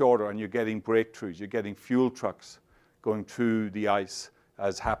getting shorter, and you're getting breakthroughs. You're getting fuel trucks going through the ice,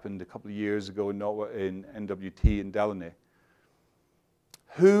 as happened a couple of years ago in NWT in Delaney.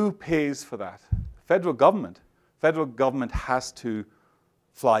 Who pays for that? Federal government. Federal government has to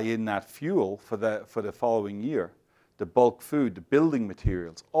fly in that fuel for the following year. The bulk food, the building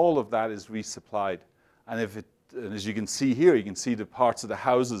materials, all of that is resupplied. And as you can see here, you can see the parts of the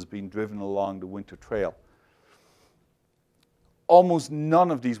houses being driven along the winter trail. Almost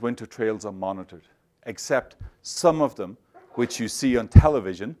none of these winter trails are monitored, except some of them, which you see on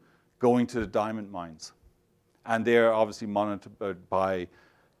television, going to the diamond mines. And they're obviously monitored by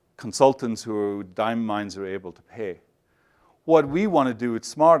consultants who diamond mines are able to pay. What we want to do with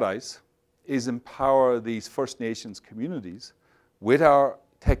Smart Ice is empower these First Nations communities with our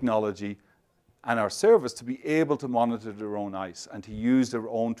technology and our service to be able to monitor their own ice and to use their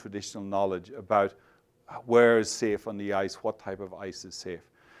own traditional knowledge about where is safe on the ice, what type of ice is safe.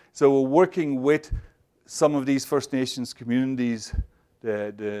 So we're working with some of these First Nations communities,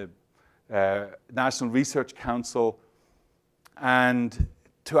 the National Research Council, and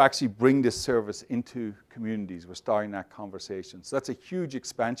to actually bring this service into communities. We're starting that conversation. So that's a huge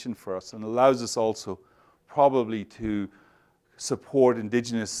expansion for us and allows us also probably to support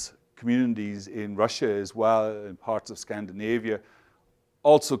Indigenous communities in Russia as well, in parts of Scandinavia,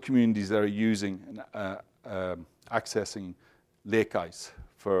 also communities that are using accessing lake ice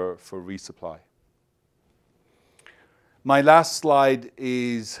for resupply. My last slide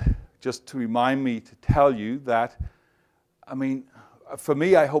is just to remind me to tell you that, for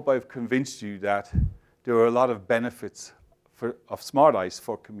me, I hope I've convinced you that there are a lot of benefits of Smart Ice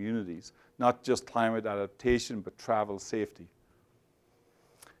for communities. not just climate adaptation, but travel safety.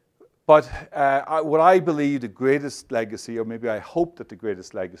 But what I believe the greatest legacy, or maybe I hope that the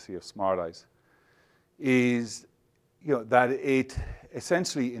greatest legacy of Smart Eyes is, that it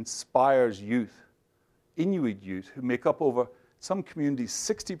essentially inspires youth, Inuit youth, who make up over some communities,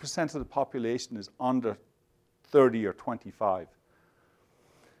 60% of the population is under 30 or 25.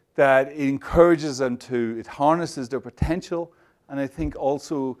 That it encourages them it harnesses their potential, and I think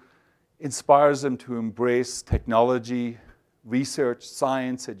also inspires them to embrace technology, research,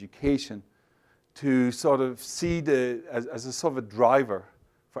 science, education, to sort of see as a sort of a driver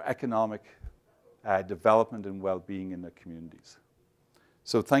for economic development and well-being in their communities.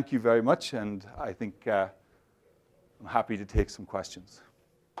 So thank you very much, and I think I'm happy to take some questions.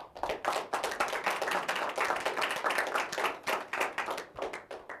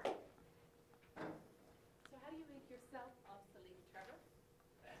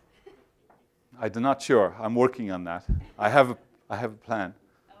 I'm not sure. I'm working on that. I have a plan.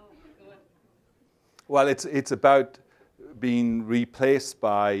 Oh, good. Well, it's about being replaced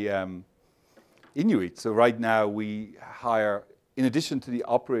by Inuit. So right now we hire, in addition to the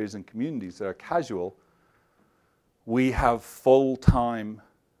operators and communities that are casual, we have full-time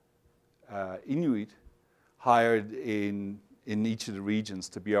Inuit hired in each of the regions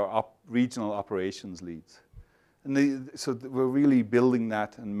to be our regional operations leads. And so we're really building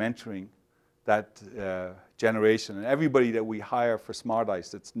that and mentoring that generation. And everybody that we hire for Smart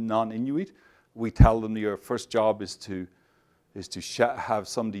Eyes that's non-Inuit, we tell them your first job is to have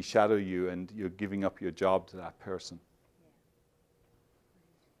somebody shadow you, and you're giving up your job to that person.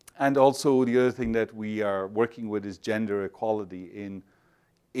 And also the other thing that we are working with is gender equality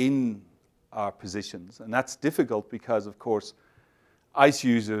in our positions. And that's difficult because, of course, ICE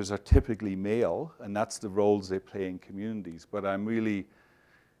users are typically male, and that's the roles they play in communities. But I'm really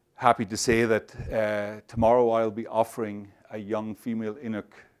happy to say that tomorrow I'll be offering a young female Inuk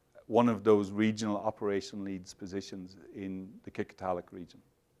one of those regional operation leads positions in the Kikatalik region.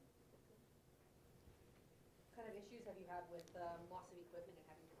 What kind of issues have you had with loss of equipment and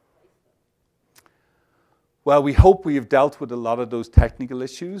having to replace them? Well, we hope we have dealt with a lot of those technical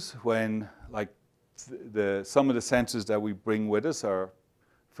issues when, like, some of the sensors that we bring with us are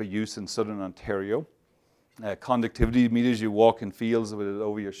for use in southern Ontario. Conductivity meters, you walk in fields with it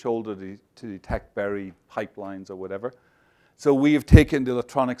over your shoulder to detect buried pipelines or whatever. So we have taken the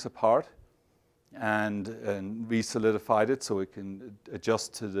electronics apart and re-solidified it so it can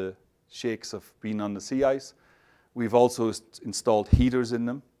adjust to the shakes of being on the sea ice. We've also installed heaters in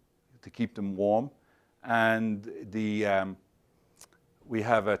them to keep them warm. And we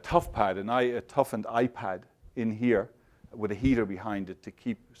have a toughened iPad in here with a heater behind it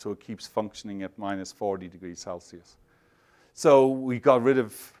so it keeps functioning at minus 40 degrees Celsius. So we got rid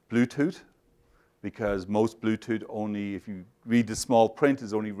of Bluetooth, because most Bluetooth only, if you read the small print,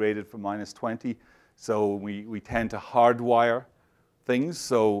 is only rated for minus 20. So we tend to hardwire things.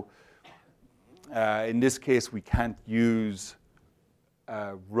 So in this case, we can't use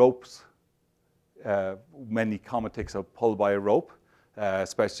ropes. Many cometics are pulled by a rope,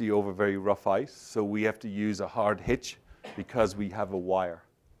 especially over very rough ice. So we have to use a hard hitch because we have a wire.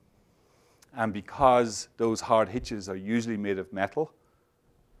 And because those hard hitches are usually made of metal,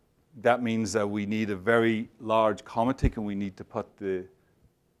 that means that we need a very large cometic, and we need to put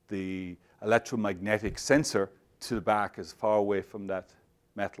the electromagnetic sensor to the back as far away from that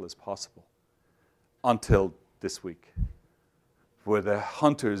metal as possible. Until this week, where the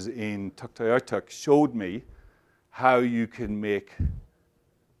hunters in Tuktoyartuk showed me how you can make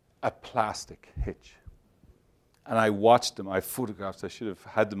a plastic hitch. And I watched them, I photographed, I should have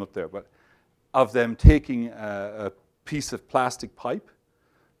had them up there, but of them taking a piece of plastic pipe,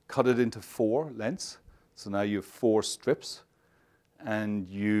 cut it into 4 lengths. So now you have 4 strips, and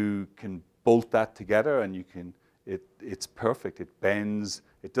you can bolt that together, and it's perfect. It bends.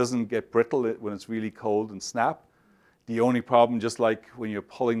 It doesn't get brittle when it's really cold and snap. The only problem, just like when you're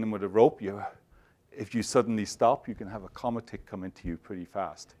pulling them with a rope, if you suddenly stop, you can have a cometic come into you pretty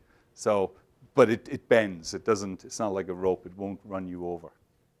fast. So, but it bends. It's not like a rope. It won't run you over.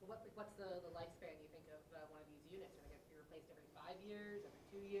 What's the lifespan, you think, of one of these units? Are they going to be replaced every 5 years,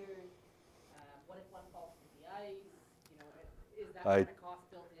 every 2 years? What if one falls through the ice? Is that kind of cost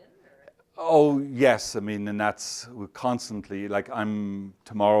built in? Or? Oh, yes. I mean, and we're constantly, like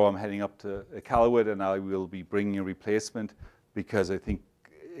tomorrow I'm heading up to Iqaluit, and I will be bringing a replacement because I think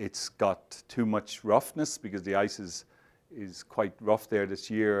it's got too much roughness because the ice is quite rough there this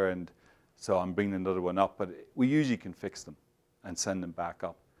year, and so I'm bringing another one up. But we usually can fix them and send them back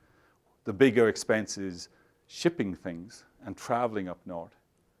up. The bigger expense is shipping things and traveling up north.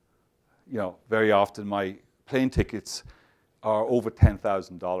 you know, very often my plane tickets are over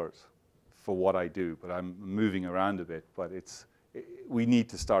 $10,000 for what I do, but I'm moving around a bit. But we need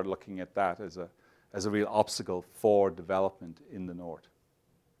to start looking at that as a real obstacle for development in the north.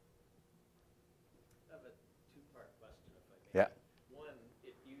 I have a two-part question, if I may. Yeah. One,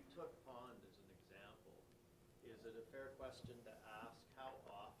 if you took pond as an example, is it a fair question to ask how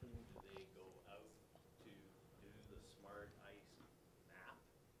often do they go out to do the smart ice map?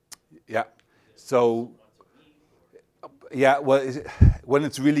 Yeah. So, Once a week or? yeah, well, when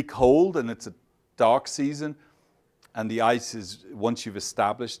it's really cold and it's a dark season, and the ice is, once you've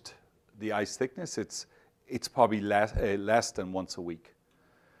established the ice thickness, it's probably less than once a week.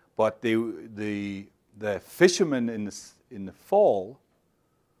 But the fishermen in the fall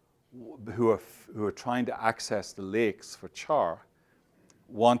who are trying to access the lakes for char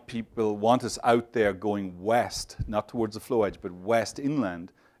want us out there going west, not towards the flow edge, but west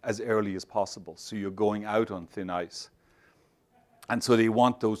inland as early as possible. So you're going out on thin ice. And so they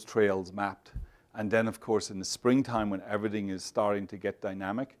want those trails mapped. And then, of course, in the springtime, when everything is starting to get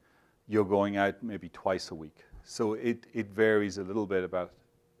dynamic, you're going out maybe twice a week. So it varies a little bit about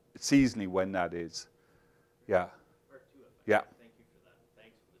seasonally when that is. Yeah. Part two of it. Yeah. Thank you for that.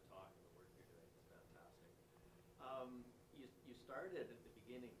 Thanks for the talk and the work you're doing. It's fantastic. You started at the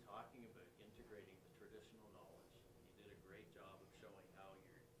beginning talking about integrating the traditional knowledge. You did a great job of showing how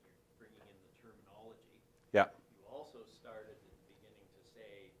you're bringing in the terminology. Yeah. You also started at the beginning to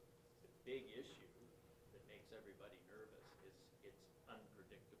say the big issue that makes everybody nervous is it's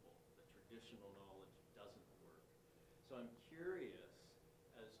unpredictable. The traditional knowledge doesn't work. So I'm curious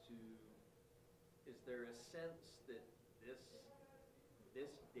as to, is there a sense that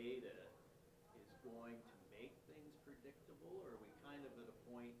this data is going to make things predictable, or are we kind of at a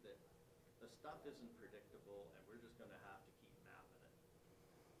point that the stuff isn't predictable and we're just going to have to keep mapping it?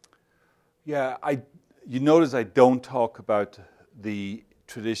 Yeah, you notice I don't talk about the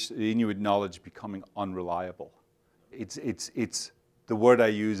Inuit knowledge becoming unreliable. It's the word I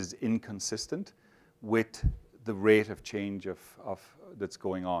use is inconsistent with the rate of change of that's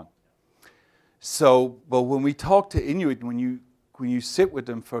going on. So, but when we talk to Inuit, when you sit with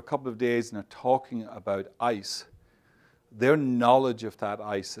them for a couple of days and they're talking about ice, their knowledge of that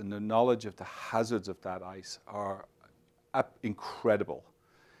ice and their knowledge of the hazards of that ice are incredible.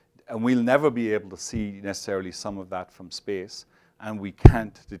 And we'll never be able to see necessarily some of that from space, and we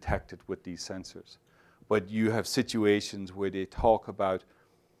can't detect it with these sensors. But you have situations where they talk about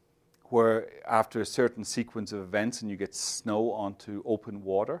where after a certain sequence of events and you get snow onto open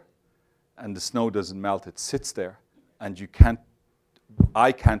water and the snow doesn't melt, it sits there, and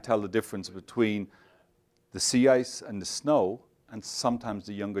I can't tell the difference between the sea ice and the snow, and sometimes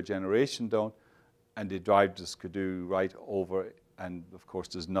the younger generation don't, and they drive the skidoo right over it. And of course,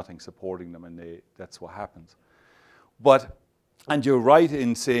 there's nothing supporting them, and that's what happens. And you're right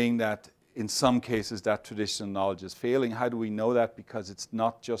in saying that in some cases that traditional knowledge is failing. How do we know that? Because it's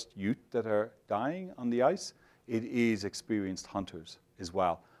not just youth that are dying on the ice. It is experienced hunters as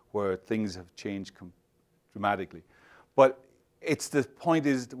well, where things have changed dramatically. But the point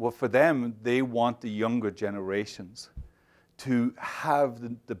is, well, for them, they want the younger generations to have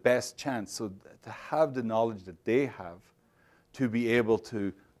the best chance, so to have the knowledge that they have, to be able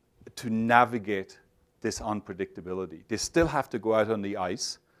to navigate this unpredictability. They still have to go out on the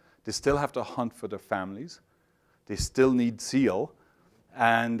ice. They still have to hunt for their families. They still need seal.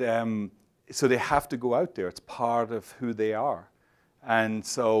 And so they have to go out there. It's part of who they are. And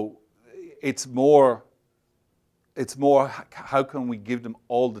so it's more how can we give them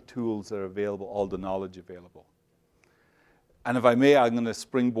all the tools that are available, all the knowledge available. And if I may, I'm going to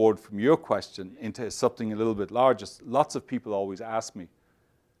springboard from your question into something a little bit larger. Lots of people always ask me,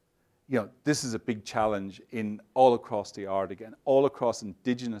 this is a big challenge all across the Arctic and all across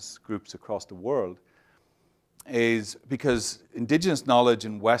Indigenous groups across the world, is because Indigenous knowledge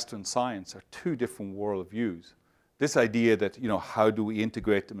and Western science are two different worldviews. This idea that, how do we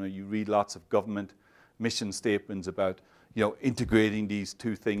integrate them? You read lots of government mission statements about, integrating these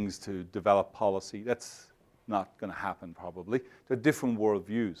two things to develop policy. That's not going to happen, probably. They're different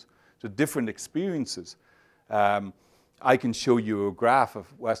worldviews. They're different experiences. I can show you a graph of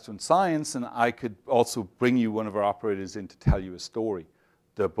Western science, and I could also bring you one of our operators in to tell you a story.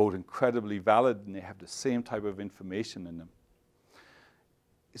 They're both incredibly valid, and they have the same type of information in them.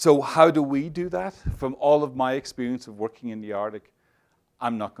 So how do we do that? From all of my experience of working in the Arctic,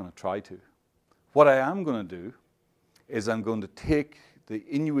 I'm not going to try to. What I am going to do is I'm going to take the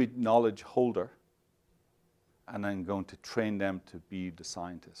Inuit knowledge holder, and I'm going to train them to be the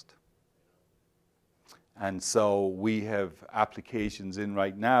scientist. And so we have applications in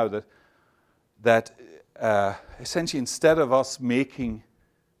right now that that essentially instead of us making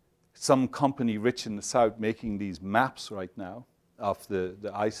some company rich in the south making these maps right now of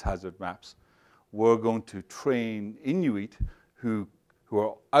the ice hazard maps, we're going to train Inuit who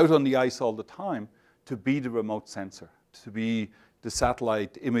are out on the ice all the time to be the remote sensor, to be the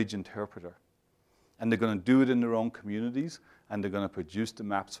satellite image interpreter. And they're going to do it in their own communities, and they're going to produce the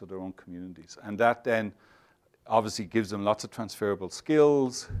maps for their own communities. And that then obviously gives them lots of transferable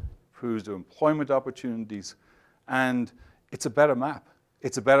skills, improves their employment opportunities, and it's a better map.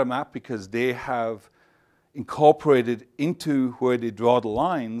 It's a better map because they have incorporated into where they draw the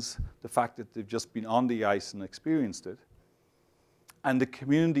lines the fact that they've just been on the ice and experienced it. And the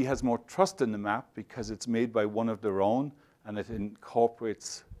community has more trust in the map because it's made by one of their own and it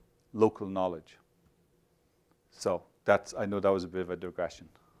incorporates local knowledge. So that's, I know that was a bit of a digression.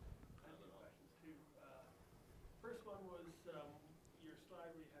 First one was your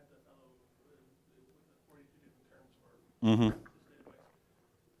slide where you had the fellow with the 42 different terms for Mm-hmm. this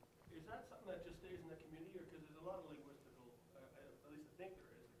database. Is that something that just stays in the community, or because there's a lot of linguistical, at least I think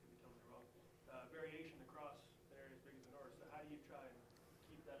there is, it could be totally wrong, variation across an area as big as the north. So how do you try and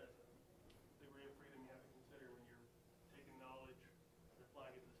keep that as a degree of freedom you have to consider when you're taking knowledge and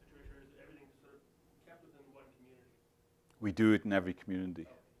applying it to the situation, or is everything sort of kept within one community? We do it in every community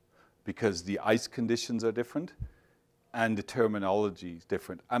because the ice conditions are different and the terminology is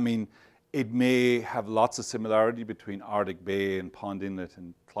different. I mean, it may have lots of similarity between Arctic Bay and Pond Inlet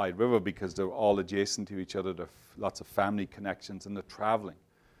and Clyde River because they're all adjacent to each other. There are lots of family connections and they're traveling.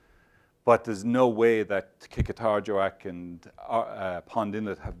 But there's no way that Kikatarjuak and Pond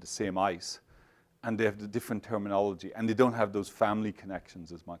Inlet have the same ice, and they have the different terminology, and they don't have those family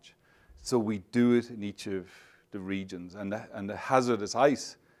connections as much. So we do it in each of the regions, and the hazardous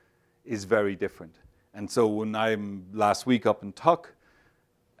ice is very different. And so when I'm last week up in Tuck,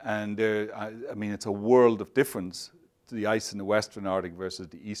 and I mean, it's a world of difference to the ice in the Western Arctic versus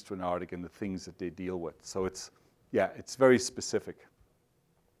the Eastern Arctic and the things that they deal with. So it's, yeah, it's very specific.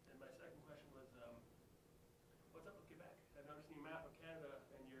 And my second question was, what's up with Quebec? I noticed in your map of Canada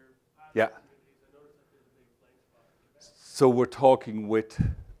and your Yeah. communities, I noticed that there's a big blank spot in Quebec. So we're talking with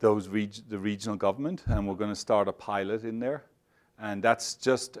those the regional government, and we're going to start a pilot in there. And that's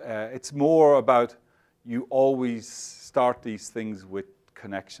just, it's more about you always start these things with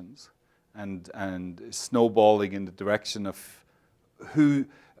connections and snowballing in the direction of who,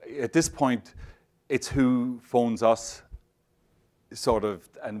 at this point, it's who phones us sort of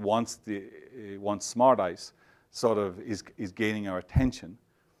and wants smart ice sort of is gaining our attention.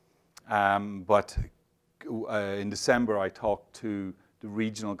 But in December, I talked to the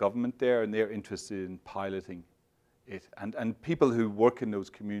regional government there, and they're interested in piloting it. And people who work in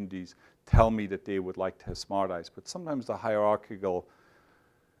those communities tell me that they would like to have smart ice, but sometimes the hierarchical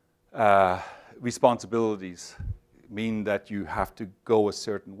responsibilities mean that you have to go a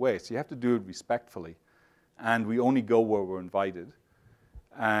certain way. So you have to do it respectfully. And we only go where we're invited.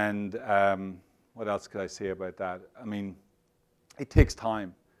 And what else could I say about that? I mean, it takes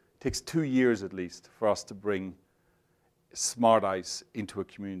time. It takes 2 years at least for us to bring smart ice into a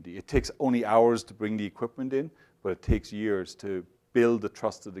community. It takes only hours to bring the equipment in, but it takes years to build the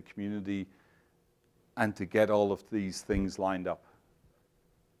trust of the community and to get all of these things lined up.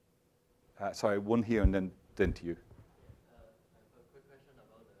 Sorry, one here and then to you. I have a quick question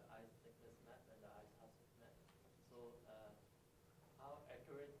about the ice thickness map and the ice hazard map. So how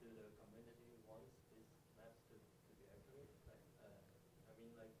accurate do the community want these maps to be accurate? Like, I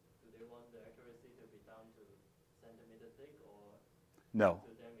mean, like, do they want the accuracy to be down to centimeter thick, or No.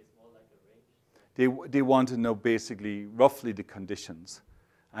 to them it's more like a range? They want to know basically roughly the conditions.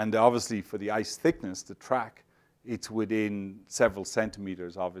 And obviously for the ice thickness, the track, it's within several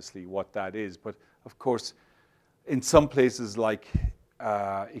centimeters, obviously, what that is. But of course, in some places like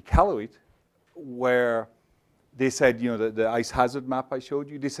Iqaluit, where they said, you know, the ice hazard map I showed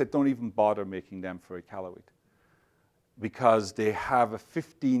you, they said don't even bother making them for Iqaluit because they have a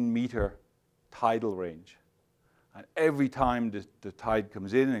 15-meter tidal range. And every time the tide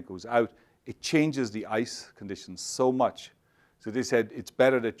comes in and it goes out, it changes the ice conditions so much. So they said it's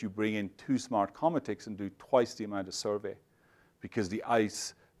better that you bring in 2 smart cometics and do twice the amount of survey because the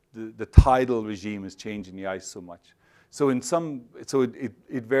ice, the tidal regime is changing the ice so much. So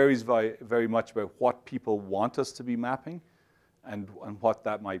it varies very much about what people want us to be mapping and what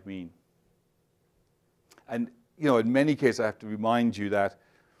that might mean. And you know, in many cases, I have to remind you that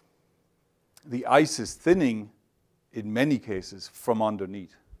the ice is thinning in many cases from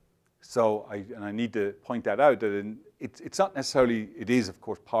underneath. So I need to point that out, that it's not necessarily, it is of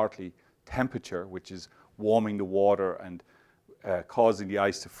course partly temperature, which is warming the water and causing the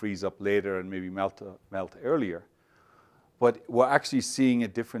ice to freeze up later and maybe melt earlier. But we're actually seeing a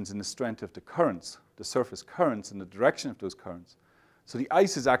difference in the strength of the currents, the surface currents, and the direction of those currents. So the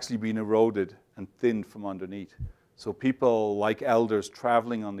ice is actually being eroded and thinned from underneath. So people like elders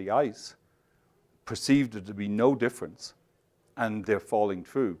traveling on the ice perceive there to be no difference, and they're falling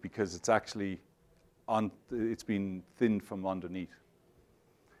through because it's actually it's been thinned from underneath.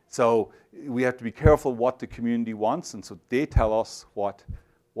 So we have to be careful what the community wants, and so they tell us what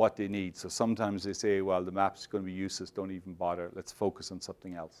they need. So sometimes they say, well, the map's going to be useless, don't even bother, let's focus on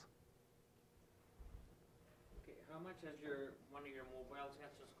something else. Okay, how much has one of your mobile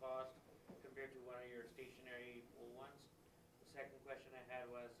sensors cost compared to one of your stationary old ones? The second question I had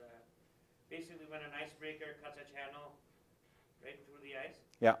was, basically when an icebreaker cuts a channel right through the ice,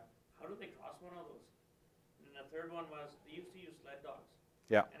 Yeah. how do they cross one of those? And the third one was, they used to use sled dogs.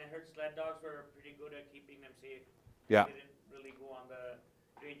 Yeah. And I heard sled dogs were pretty good at keeping them safe. Yeah. They didn't really go on the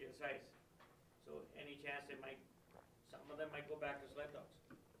dangerous ice. So any chance some of them might go back to sled dogs?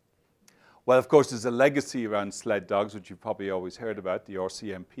 Well, of course, there's a legacy around sled dogs, which you've probably always heard about. The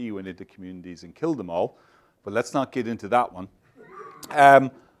RCMP went into communities and killed them all. But let's not get into that one.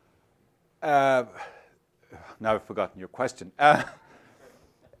 Now I've forgotten your question. Cost.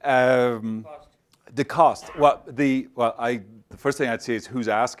 The cost. Well, the first thing I'd say is who's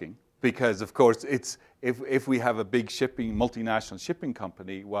asking, because of course it's if we have a big multinational shipping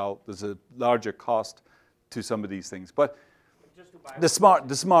company, well, there's a larger cost to some of these things. But Just to buy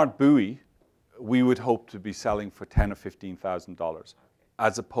the smart buoy, we would hope to be selling for $10,000 or $15,000,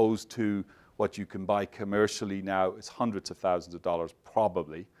 as opposed to what you can buy commercially now is hundreds of thousands of dollars,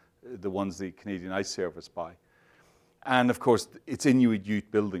 probably the ones the Canadian Ice Service buy. And of course, it's Inuit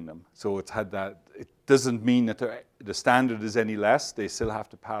youth building them. So it's had that. It doesn't mean that the standard is any less. They still have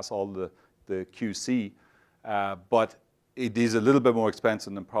to pass all the QC, but it is a little bit more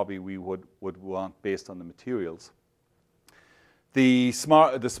expensive than probably we would want based on the materials. The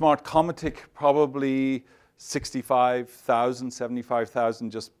smart Cometic, probably $65,000, $75,000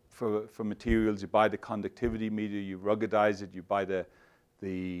 just for materials. You buy the conductivity meter, you ruggedize it, you buy the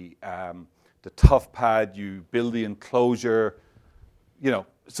tough pad, you build the enclosure,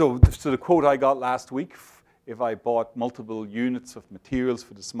 So the quote I got last week, if I bought multiple units of materials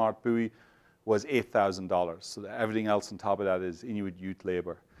for the smart buoy, was $8,000. So everything else on top of that is Inuit youth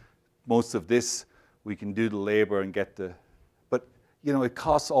labor. Most of this, we can do the labor and get but it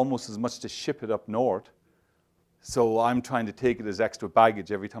costs almost as much to ship it up north. So I'm trying to take it as extra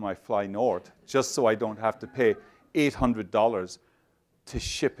baggage every time I fly north, just so I don't have to pay $800 to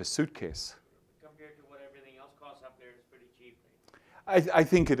ship a suitcase. Compared to what everything else costs up there, it's pretty cheap. I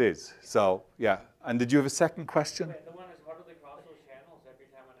think it is. So, yeah. And did you have a second question? The one is, how do they cross those channels every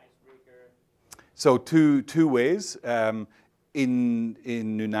time an icebreaker? So two ways. In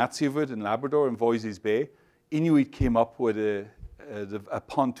Nunatsiavut in Labrador, in Voisey's Bay, Inuit came up with a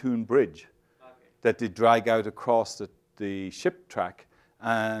pontoon bridge that they drag out across the ship track,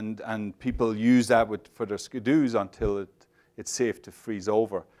 and people use that for their skidoos until it's safe to freeze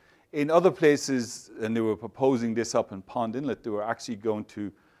over. In other places, and they were proposing this up in Pond Inlet, they were actually going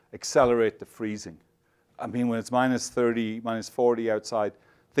to accelerate the freezing. I mean, when it's -30, -40 outside,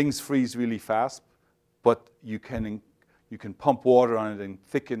 things freeze really fast, but you can pump water on it and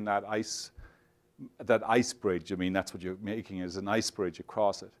thicken that ice bridge. I mean, that's what you're making, is an ice bridge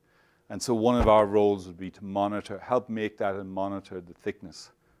across it. And so one of our roles would be to help make that and monitor the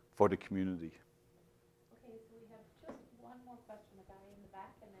thickness for the community. Okay, so we have just one more question, a guy in the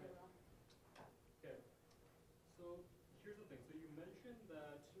back, and then we'll... Okay. So here's the thing. So you mentioned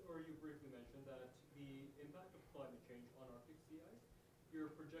that, or you briefly mentioned that the impact of climate change on Arctic sea ice,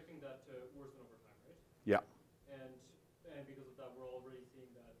 you're projecting that to worsen over time, right? Yeah. And because of that, we're already seeing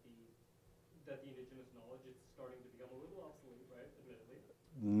that the indigenous knowledge is starting to become a little obsolete, right? Admittedly.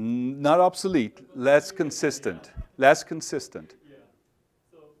 Not obsolete, less consistent. Less consistent. Yeah.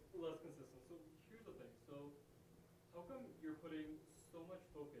 So less consistent. So here's the thing. So how come you're putting so much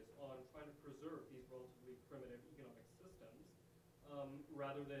focus on trying to preserve these relatively primitive economic systems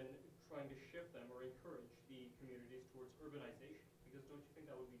rather than trying to shift them or encourage the communities towards urbanization? Because don't you think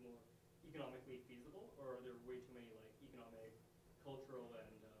that would be more economically feasible, or are there way too many economic, cultural, and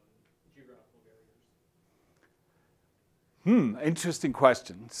geographical barriers? Interesting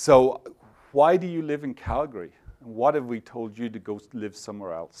question. So why do you live in Calgary? And what have we told you to go live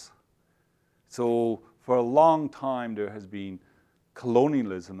somewhere else? So for a long time, there has been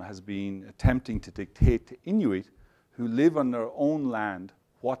colonialism has been attempting to dictate to Inuit who live on their own land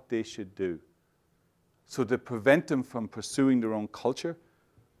what they should do. So to prevent them from pursuing their own culture,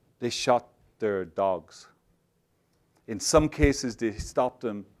 they shot their dogs. In some cases, they stopped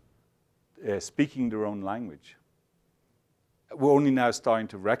them speaking their own language. We're only now starting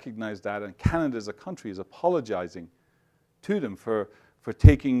to recognize that, and Canada as a country is apologizing to them for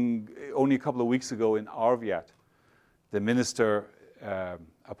taking, only a couple of weeks ago in Arviat, the minister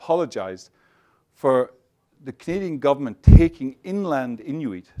apologized for the Canadian government taking inland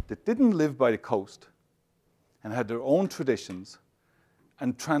Inuit that didn't live by the coast and had their own traditions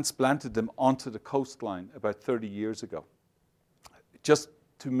and transplanted them onto the coastline about 30 years ago, just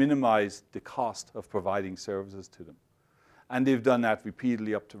to minimize the cost of providing services to them. And they've done that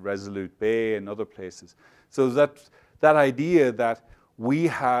repeatedly up to Resolute Bay and other places. So that idea that we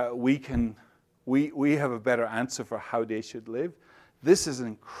have a better answer for how they should live, this is an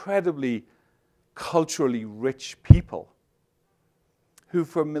incredibly culturally rich people who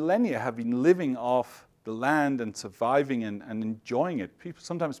for millennia have been living off the land and surviving and enjoying it.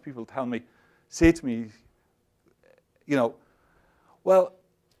 Sometimes people say to me, you know, well,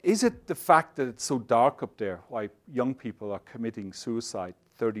 is it the fact that it's so dark up there why young people are committing suicide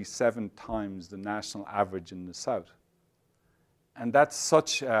 37 times the national average in the South? And that's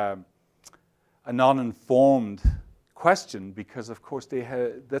such a non-informed question because, of course,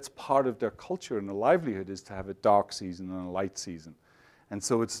 that's part of their culture and their livelihood is to have a dark season and a light season. And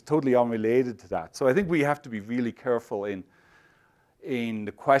so it's totally unrelated to that. So I think we have to be really careful in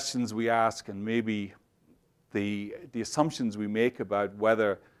the questions we ask and maybe the assumptions we make about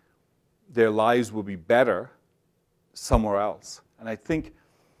whether their lives will be better somewhere else. And I think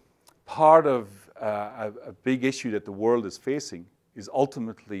part of a big issue that the world is facing is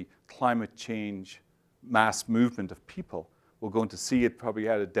ultimately climate change, mass movement of people. We're going to see it probably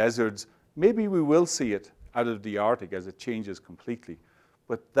out of deserts. Maybe we will see it out of the Arctic as it changes completely.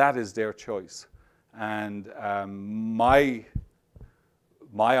 But that is their choice. And my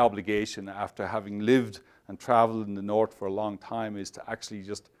obligation after having lived and traveled in the North for a long time is to actually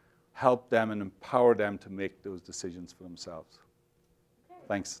just help them and empower them to make those decisions for themselves.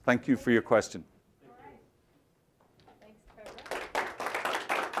 Thanks. Thank you for your question.